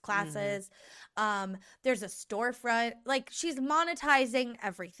wear in these classes. Mm-hmm. There's a storefront. Like she's monetizing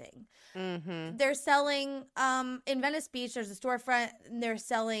everything. Mm-hmm. They're selling in Venice Beach, there's a storefront, and they're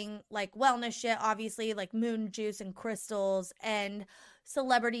selling like wellness shit, obviously, like moon juice and crystals, and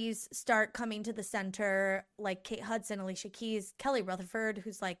celebrities start coming to the center, like Kate Hudson, Alicia Keys, Kelly Rutherford,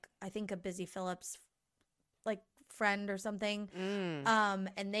 who's like I think a Busy Phillips like friend or something.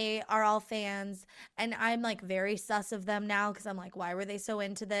 And they are all fans, and I'm like very sus of them now because I'm like, why were they so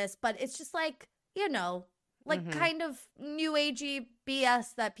into this? But it's just like, you know, like kind of new agey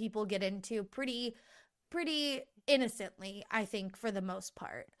BS that people get into pretty innocently, I think, for the most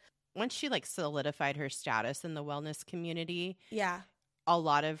part. Once she like solidified her status in the wellness community, yeah, a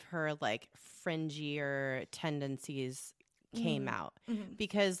lot of her like fringier tendencies came out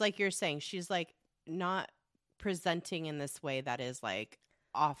because like you're saying, she's like not presenting in this way that is like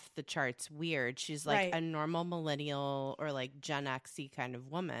off the charts weird. She's like a normal millennial or like Gen X-y kind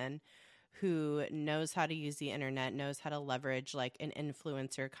of woman who knows how to use the internet, knows how to leverage like an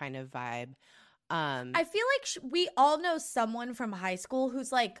influencer kind of vibe. I feel like we all know someone from high school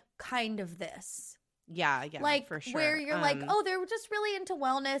who's like kind of this. Yeah, like for sure. Where you're like, oh, they're just really into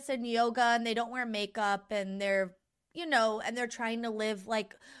wellness and yoga, and they don't wear makeup, and they're, you know, and they're trying to live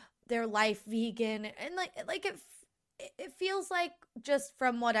like their life vegan, and like it feels like, just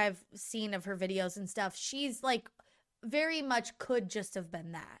from what I've seen of her videos and stuff, she's like very much could just have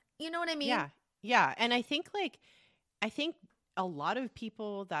been that. You know what I mean? Yeah. And I think a lot of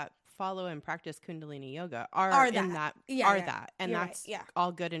people that follow and practice Kundalini yoga are that. And that's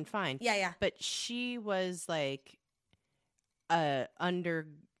all good and fine. Yeah. But she was like undercover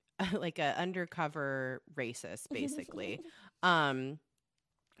racist, basically.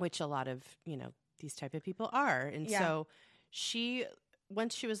 Which a lot of, you know, these type of people are. And so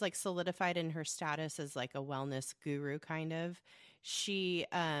once she was like solidified in her status as like a wellness guru kind of, she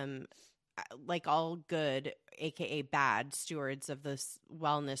like all good, aka bad stewards of this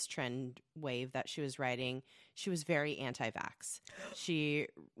wellness trend wave that she was riding, she was very anti-vax.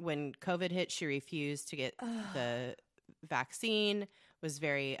 When COVID hit, she refused to get the vaccine, was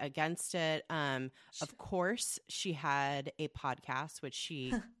very against it. Of course, she had a podcast which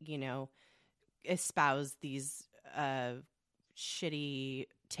she, you know, espoused these shitty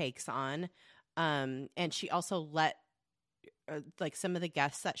takes on. And she also let like some of the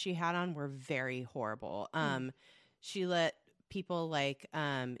guests that she had on were very horrible. She let people like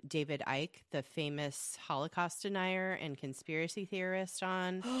David Icke, the famous Holocaust denier and conspiracy theorist,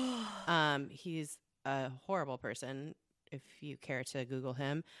 on. He's a horrible person if you care to Google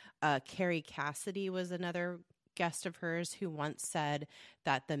him. Carrie Cassidy was another guest of hers who once said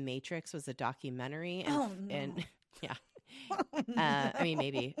that The Matrix was a documentary. And yeah. I mean,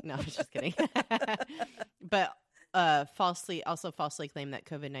 maybe. No, I was just kidding. But falsely claimed that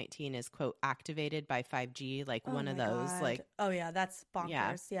COVID-19 is, quote, activated by 5G, like one of those. God. Like, oh yeah, that's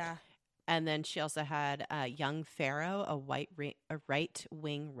bonkers. Yeah. And then she also had Young Pharaoh, a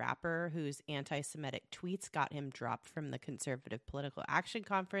right-wing rapper whose anti-Semitic tweets got him dropped from the Conservative Political Action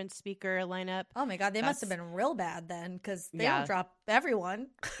Conference speaker lineup. Oh my God, they must have been real bad then, because they don't drop everyone.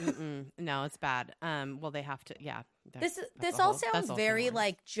 No, it's bad. Well, they have to. Yeah, This all sounds very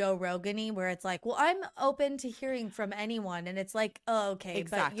like Joe Rogan-y, where it's like, well, I'm open to hearing from anyone, and it's like, oh, okay,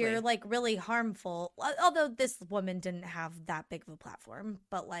 Exactly. but you're like really harmful. Although this woman didn't have that big of a platform,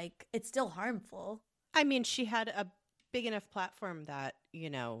 but like it's still harmful. I mean, she had a big enough platform that,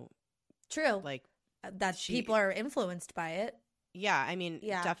 true, like that people are influenced by it. Yeah, I mean,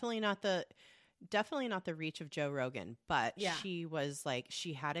 definitely not the reach of Joe Rogan, but she was like,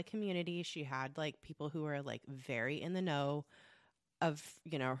 she had a community. She had like people who were like very in the know of,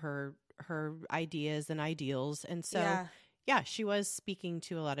 her ideas and ideals. And so, she was speaking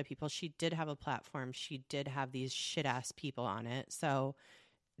to a lot of people. She did have a platform. She did have these shit ass people on it. So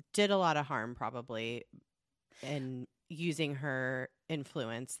did a lot of harm probably in using her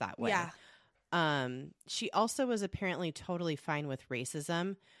influence that way. Yeah. She also was apparently totally fine with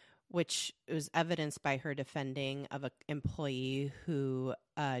racism, which was evidenced by her defending of an employee who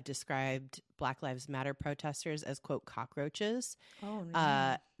described Black Lives Matter protesters as, quote, cockroaches. Oh,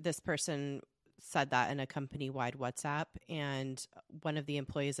 no. This person said that in a company-wide WhatsApp, and one of the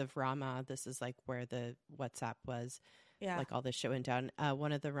employees of Rama, this is like where the WhatsApp was, like all this shit went down.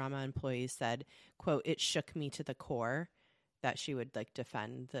 One of the Rama employees said, quote, "It shook me to the core," that she would like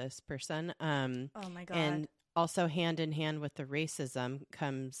defend this person. Oh my God. And also hand in hand with the racism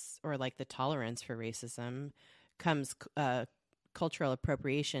comes, or like the tolerance for racism comes, cultural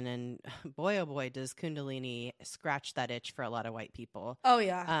appropriation. And boy, oh boy, does Kundalini scratch that itch for a lot of white people. Oh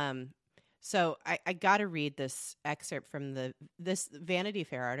yeah. So I got to read this excerpt from this Vanity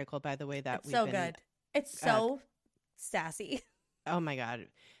Fair article, by the way, that it's so good. It's so sassy. Oh my God.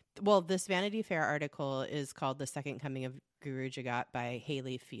 Well, this Vanity Fair article is called "The Second Coming of Guru Jagat" by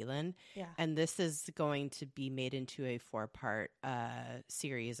Haley Phelan. Yeah. And this is going to be made into a 4-part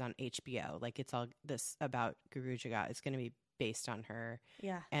series on HBO. Like it's all this about Guru Jagat. It's going to be based on her.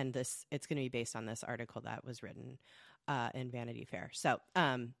 Yeah. And it's going to be based on this article that was written in Vanity Fair. So,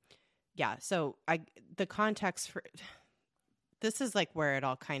 so the context for this is like where it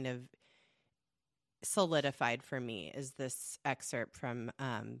all kind of solidified for me is this excerpt from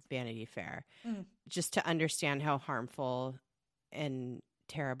Vanity Fair, just to understand how harmful and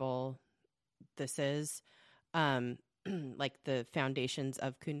terrible this is, like the foundations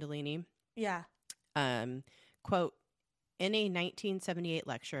of Kundalini. Yeah. Quote, in a 1978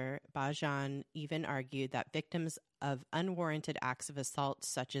 lecture, Bhajan even argued that victims of unwarranted acts of assault,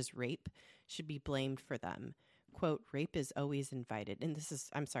 such as rape, should be blamed for them. Quote, "Rape is always invited." And this is,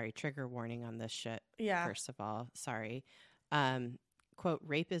 I'm sorry, trigger warning on this shit. Yeah. First of all, sorry. Quote,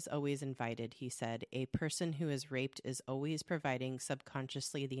 "Rape is always invited," he said. "A person who is raped is always providing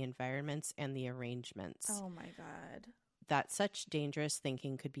subconsciously the environments and the arrangements." Oh my God. That such dangerous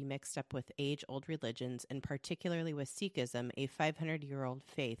thinking could be mixed up with age-old religions, and particularly with Sikhism, a 500-year-old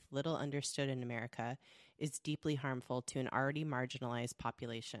faith little understood in America, is deeply harmful to an already marginalized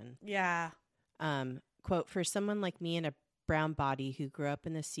population. Yeah. Quote, "For someone like me in a brown body who grew up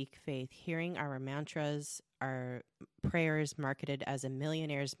in the Sikh faith, hearing our mantras, our prayers marketed as a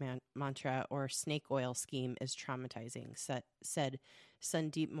millionaire's mantra or snake oil scheme is traumatizing," said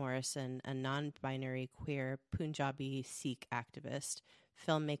Sandeep Morrison, a non-binary queer Punjabi Sikh activist,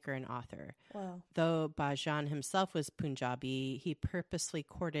 filmmaker, and author. Wow. Though Bhajan himself was Punjabi, he purposely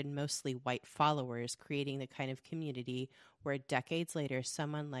courted mostly white followers, creating the kind of community where decades later,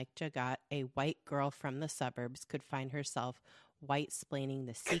 someone like Jagat, a white girl from the suburbs, could find herself white-splaining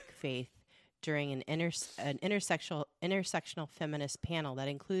the Sikh faith during an intersectional feminist panel that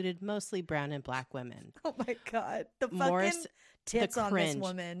included mostly brown and black women. Oh my God. The fucking tits on this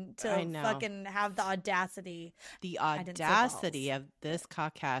woman to fucking have the audacity. The audacity of this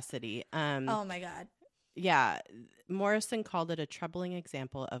caucasity. Oh my God. Yeah. Morrison called it a troubling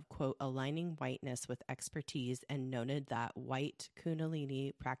example of, quote, aligning whiteness with expertise, and noted that white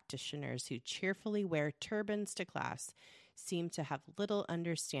Kundalini practitioners who cheerfully wear turbans to class seem to have little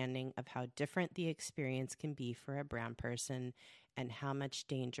understanding of how different the experience can be for a brown person and how much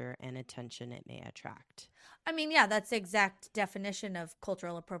danger and attention it may attract. I mean, yeah, that's the exact definition of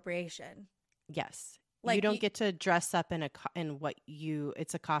cultural appropriation. Yes. Like, you don't get to dress up in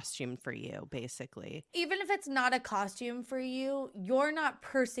it's a costume for you, basically. Even if it's not a costume for you, you're not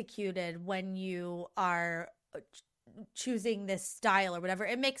persecuted when you are choosing this style or whatever.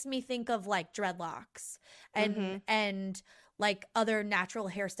 It makes me think of like dreadlocks and like other natural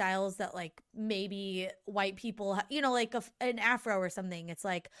hairstyles that like maybe white people, like an afro or something. It's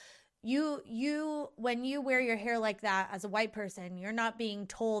like you when you wear your hair like that as a white person, you're not being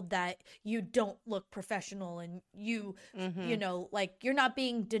told that you don't look professional, and like you're not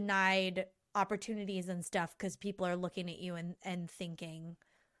being denied opportunities and stuff because people are looking at you and thinking,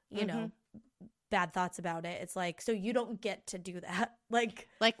 bad thoughts about it. It's like, so you don't get to do that. Like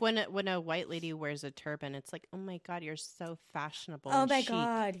when a white lady wears a turban, it's like, oh my God, you're so fashionable. oh and my chic.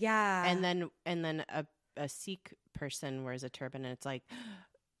 God, yeah. And then a Sikh person wears a turban, and it's like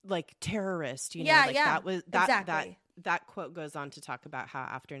terrorist, you know? Yeah, Like yeah, that was exactly. that quote goes on to talk about how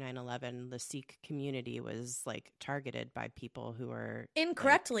after 9/11, the Sikh community was like targeted by people who were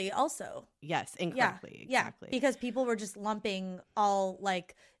Incorrectly, like, also. yes, incorrectly, Yeah, exactly. yeah, because people were just lumping all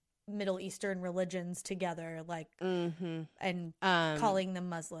like Middle Eastern religions together, like, and calling them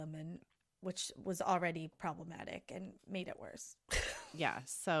Muslim, and which was already problematic and made it worse. Yeah,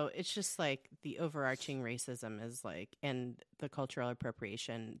 so it's just like the overarching racism is like, and the cultural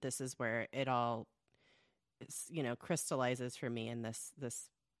appropriation. This is where it all, crystallizes for me in this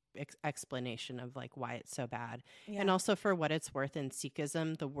explanation of like why it's so bad. Yeah. And also, for what it's worth, in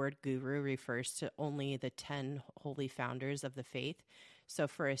Sikhism, the word guru refers to only the 10 holy founders of the faith. So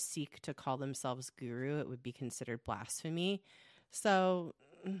for a Sikh to call themselves guru, it would be considered blasphemy. So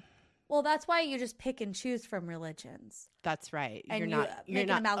well, that's why you just pick and choose from religions. That's right. And you're make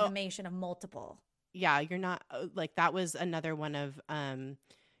not an amalgamation of multiple. Yeah, you're not like, that was another one of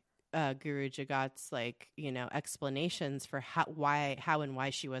Guru Jagat's explanations for how and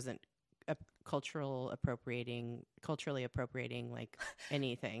why she wasn't culturally appropriating like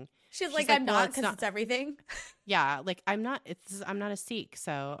anything. She's like, I'm not, because it's everything. Yeah, like I'm not a Sikh,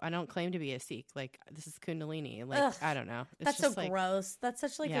 so I don't claim to be a Sikh. Like, this is Kundalini. Like, ugh, I don't know. It's that's so gross. That's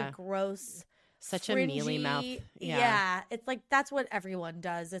such a gross, such fringy, a mealy mouth. Yeah, it's like that's what everyone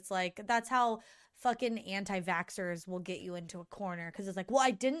does. It's like that's how fucking anti-vaxxers will get you into a corner, because it's like, well,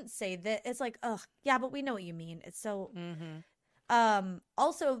 I didn't say that. It's like, ugh, yeah, but we know what you mean. It's so.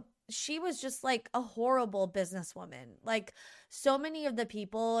 Also, she was just like a horrible businesswoman. Like, so many of the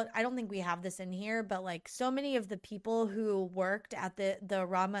people, I don't think we have this in here, but like so many of the people who worked at the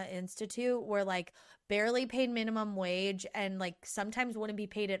Rama Institute were like barely paid minimum wage, and like sometimes wouldn't be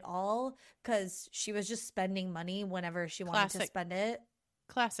paid at all because she was just spending money whenever she wanted to spend it.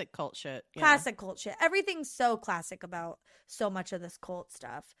 Classic cult shit. Yeah. Classic cult shit. Everything's so classic about so much of this cult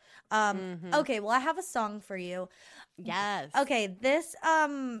stuff. Okay, well, I have a song for you. Yes. Okay, this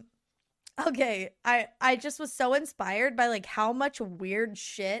okay, I just was so inspired by like how much weird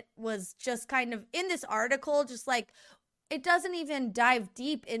shit was just kind of in this article, just like it doesn't even dive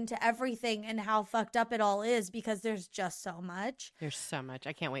deep into everything and how fucked up it all is, because there's just so much. There's so much.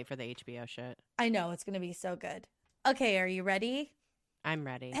 I can't wait for the HBO shit. I know, it's going to be so good. Okay, are you ready? I'm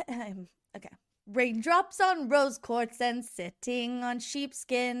ready. Okay. Raindrops on rose quartz and sitting on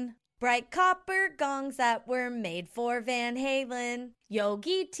sheepskin. Bright copper gongs that were made for Van Halen.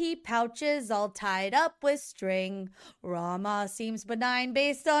 Yogi tea pouches all tied up with string. Rama seems benign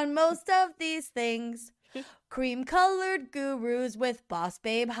based on most of these things. Cream-colored gurus with boss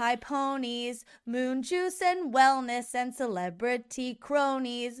babe high ponies, moon juice and wellness and celebrity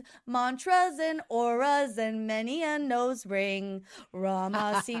cronies, mantras and auras and many a nose ring.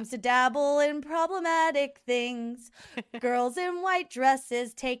 Rama seems to dabble in problematic things. Girls in white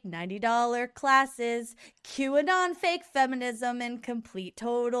dresses take $90 classes. QAnon fake feminism and complete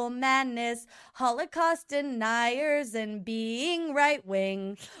total madness. Holocaust deniers and being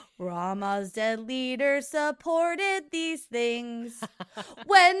right-wing. Rama's dead leader supported these things.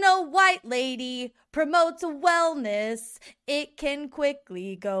 When a white lady promotes wellness, it can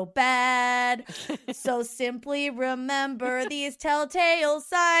quickly go bad. So simply remember these telltale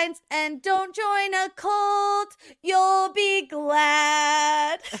signs and don't join a cult. You'll be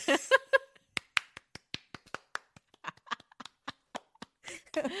glad.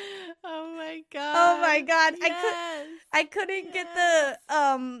 Oh my god. Oh my god. Yes. I couldn't get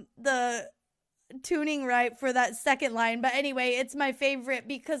the tuning right for that second line, but anyway, it's my favorite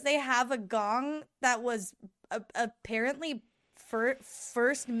because they have a gong that was apparently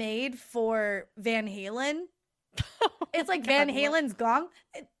first made for Van Halen. It's like Van Halen's gong.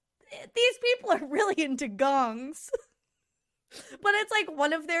 These people are really into gongs. But it's like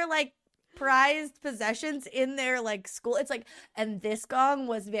one of their like prized possessions in their like school. It's like, and this gong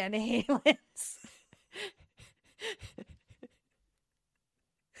was Van Halen's.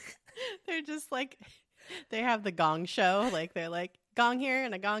 They're just like, they have the gong show. Like, they're like, gong here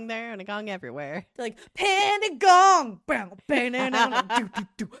and a gong there and a gong everywhere. They're like, Pentagon, Pentagon.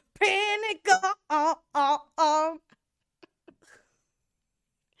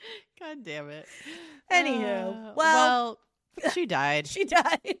 God damn it. Anywho, well, she died. She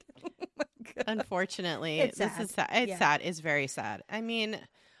died. Oh unfortunately, it's this sad. Is sad. It's sad. It's very sad. I mean,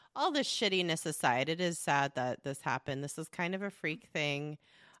 all this shittiness aside, it is sad that this happened. This is kind of a freak thing.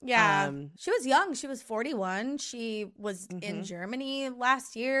 Yeah. She was young. She was 41. She was in Germany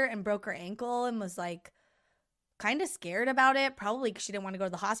last year and broke her ankle and was like kind of scared about it. Probably because she didn't want to go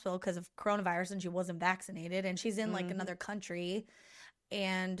to the hospital because of coronavirus and she wasn't vaccinated. And she's in like another country.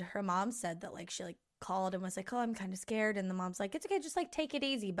 And her mom said that like she like called and was like, oh, I'm kind of scared. And the mom's like, it's okay. Just like take it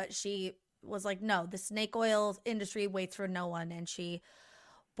easy. But she was like, no, the snake oil industry waits for no one. And she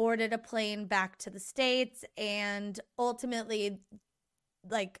boarded a plane back to the States and ultimately,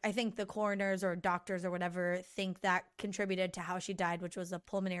 like, I think the coroners or doctors or whatever think that contributed to how she died, which was a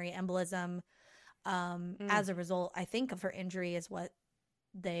pulmonary embolism. As a result, I think, of her injury is what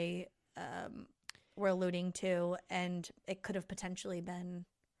they were alluding to, and it could have potentially been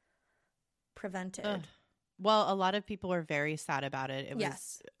prevented. Well, a lot of people were very sad about it. It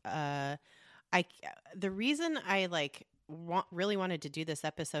was the reason I like really wanted to do this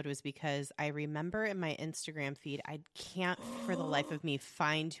episode was because I remember in my Instagram feed, I can't for the life of me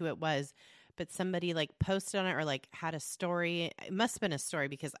find who it was, but somebody like posted on it or like had a story. It must have been a story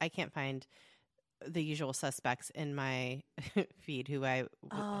because I can't find the usual suspects in my feed who I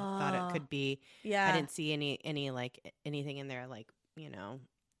thought it could be. Yeah. I didn't see any like anything in there like, you know,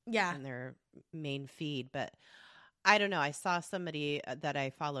 in their main feed, but I don't know. I saw somebody that I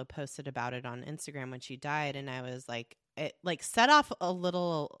follow posted about it on Instagram when she died, and I was like, it like set off a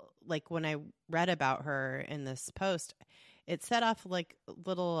little, like when I read about her in this post, it set off like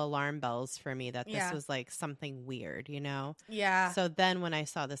little alarm bells for me that this was like something weird, you know? Yeah. So then when I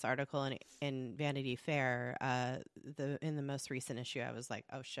saw this article in Vanity Fair, in the most recent issue, I was like,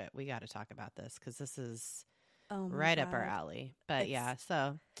 oh shit, we got to talk about this because this is right up our alley. But yeah,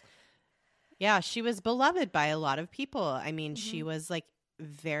 she was beloved by a lot of people. I mean, she was like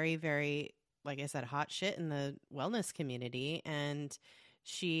very, very, like I said, hot shit in the wellness community. And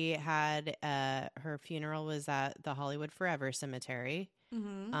she had her funeral was at the Hollywood Forever Cemetery.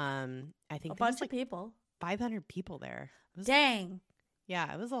 I think a bunch of people, 500 people there. Dang.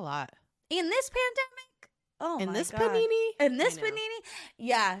 Yeah, it was a lot. In this pandemic? Oh, in my this God. panini? In this panini?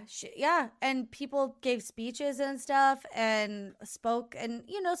 Yeah. And people gave speeches and stuff and spoke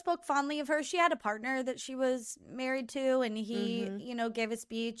fondly of her. She had a partner that she was married to, and he, gave a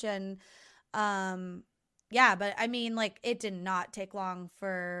speech. And, but I mean, like, it did not take long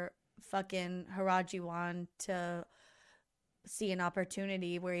for fucking Harajuwan to see an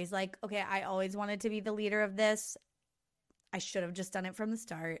opportunity where he's like, okay, I always wanted to be the leader of this. I should have just done it from the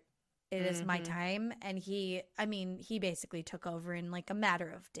start. It is my time. And he basically took over in like a matter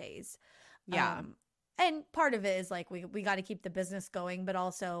of days. Yeah. And part of it is like, we got to keep the business going. But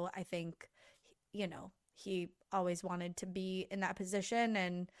also I think, he always wanted to be in that position.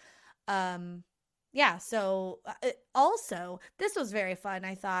 And, so also this was very fun.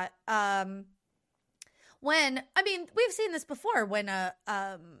 I thought, we've seen this before when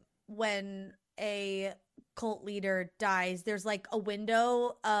a cult leader dies, there's like a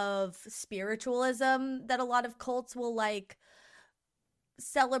window of spiritualism that a lot of cults will like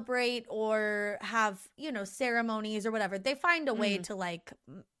celebrate or have, ceremonies or whatever. They find a way to like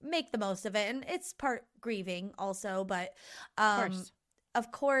make the most of it, and it's part grieving also, but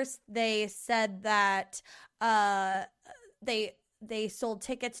of course they said that they sold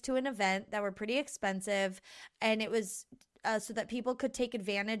tickets to an event that were pretty expensive, and it was so that people could take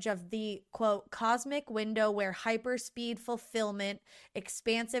advantage of the, quote, cosmic window where hyperspeed fulfillment,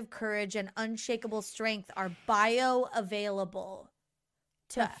 expansive courage, and unshakable strength are bioavailable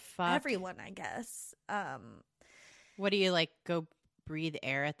to everyone, I guess. What do you, like, go breathe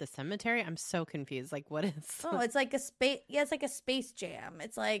air at the cemetery? I'm so confused. Like, what is... Oh, it's like a space... Yeah, it's like a space jam.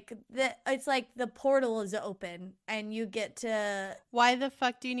 It's like the portal is open, and you get to... Why the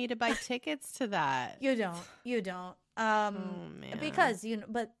fuck do you need to buy tickets to that? You don't. Oh, man. Because it's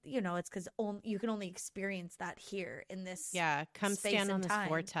because you can only experience that here in this. Yeah, come stand on this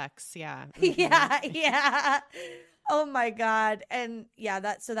vortex. Yeah, yeah. Oh my God, and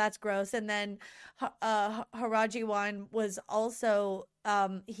that's gross. And then Harajuwan was also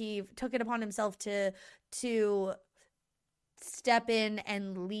he took it upon himself to step in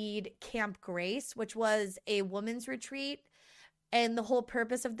and lead Camp Grace, which was a women's retreat. And the whole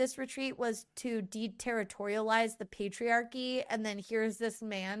purpose of this retreat was to deterritorialize the patriarchy. And then here's this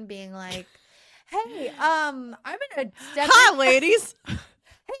man being like, hey, I'm going to step Hi, ladies.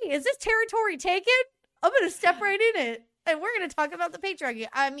 Hey, is this territory taken? I'm going to step right in it. And we're going to talk about the patriarchy.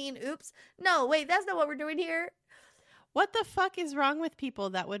 I mean, oops. No, wait, that's not what we're doing here. What the fuck is wrong with people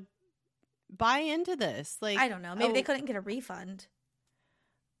that would buy into this? Like, I don't know. Maybe they couldn't get a refund.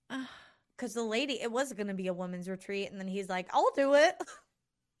 Because the lady, it was going to be a women's retreat, and then he's like, I'll do it.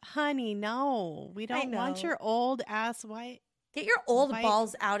 Honey, no. We don't want your old ass white Get your old Fight-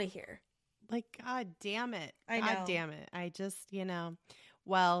 balls out of here. Like, God damn it. I God know. damn it. I just,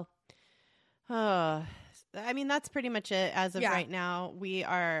 well, I mean, that's pretty much it as of Yeah. right now.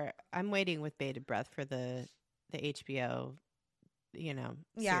 I'm waiting with bated breath for the HBO, Yeah.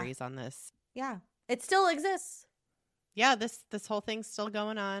 series on this. Yeah. It still exists. Yeah, this whole thing's still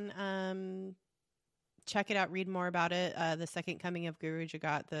going on. Check it out, read more about it. The Second Coming of Guru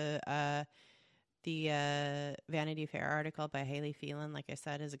Jagat, the Vanity Fair article by Haley Phelan, like I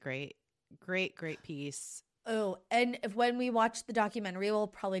said, is a great piece. Oh, and when we watch the documentary, we'll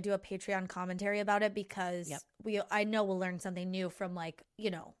probably do a Patreon commentary about it because Yep. I know we'll learn something new from a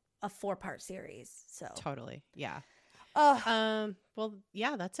 4-part series. So Totally. Yeah. oh, Well,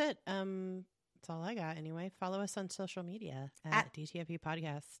 yeah, that's it. That's all I got anyway. Follow us on social media at DTFU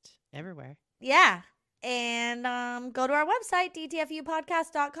Podcast everywhere. yeah. And go to our website,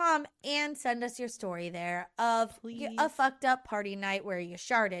 dtfupodcast.com, and send us your story there of Please. a fucked up party night where you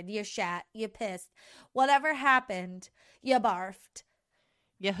sharted, you shat, you pissed, whatever happened, you barfed.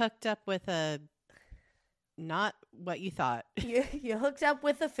 You hooked up with not what you thought. You hooked up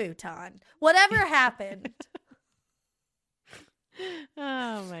with a futon. Whatever happened.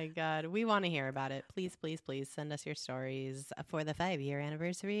 Oh my God. We want to hear about it. Please, please, please send us your stories for the 5-year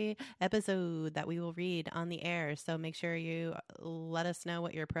anniversary episode that we will read on the air. So make sure you let us know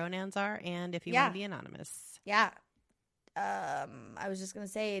what your pronouns are and if you want to be anonymous. Yeah. I was just going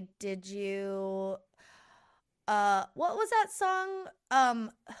to say, did you, what was that song?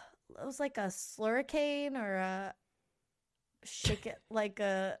 It was like a slurricane or a shake it,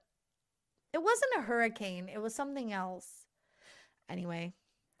 it wasn't a hurricane. It was something else. Anyway,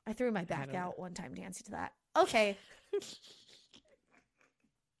 I threw my back out one time dancing to that. Okay.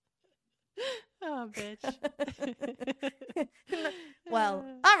 Oh, bitch. Well,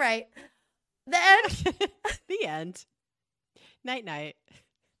 all right. The end. The end. Night, night.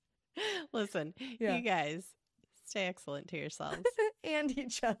 Listen, you guys, stay excellent to yourselves. And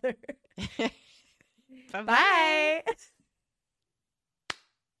each other. Bye-bye. Bye.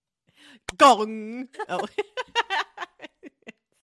 Gong. Oh.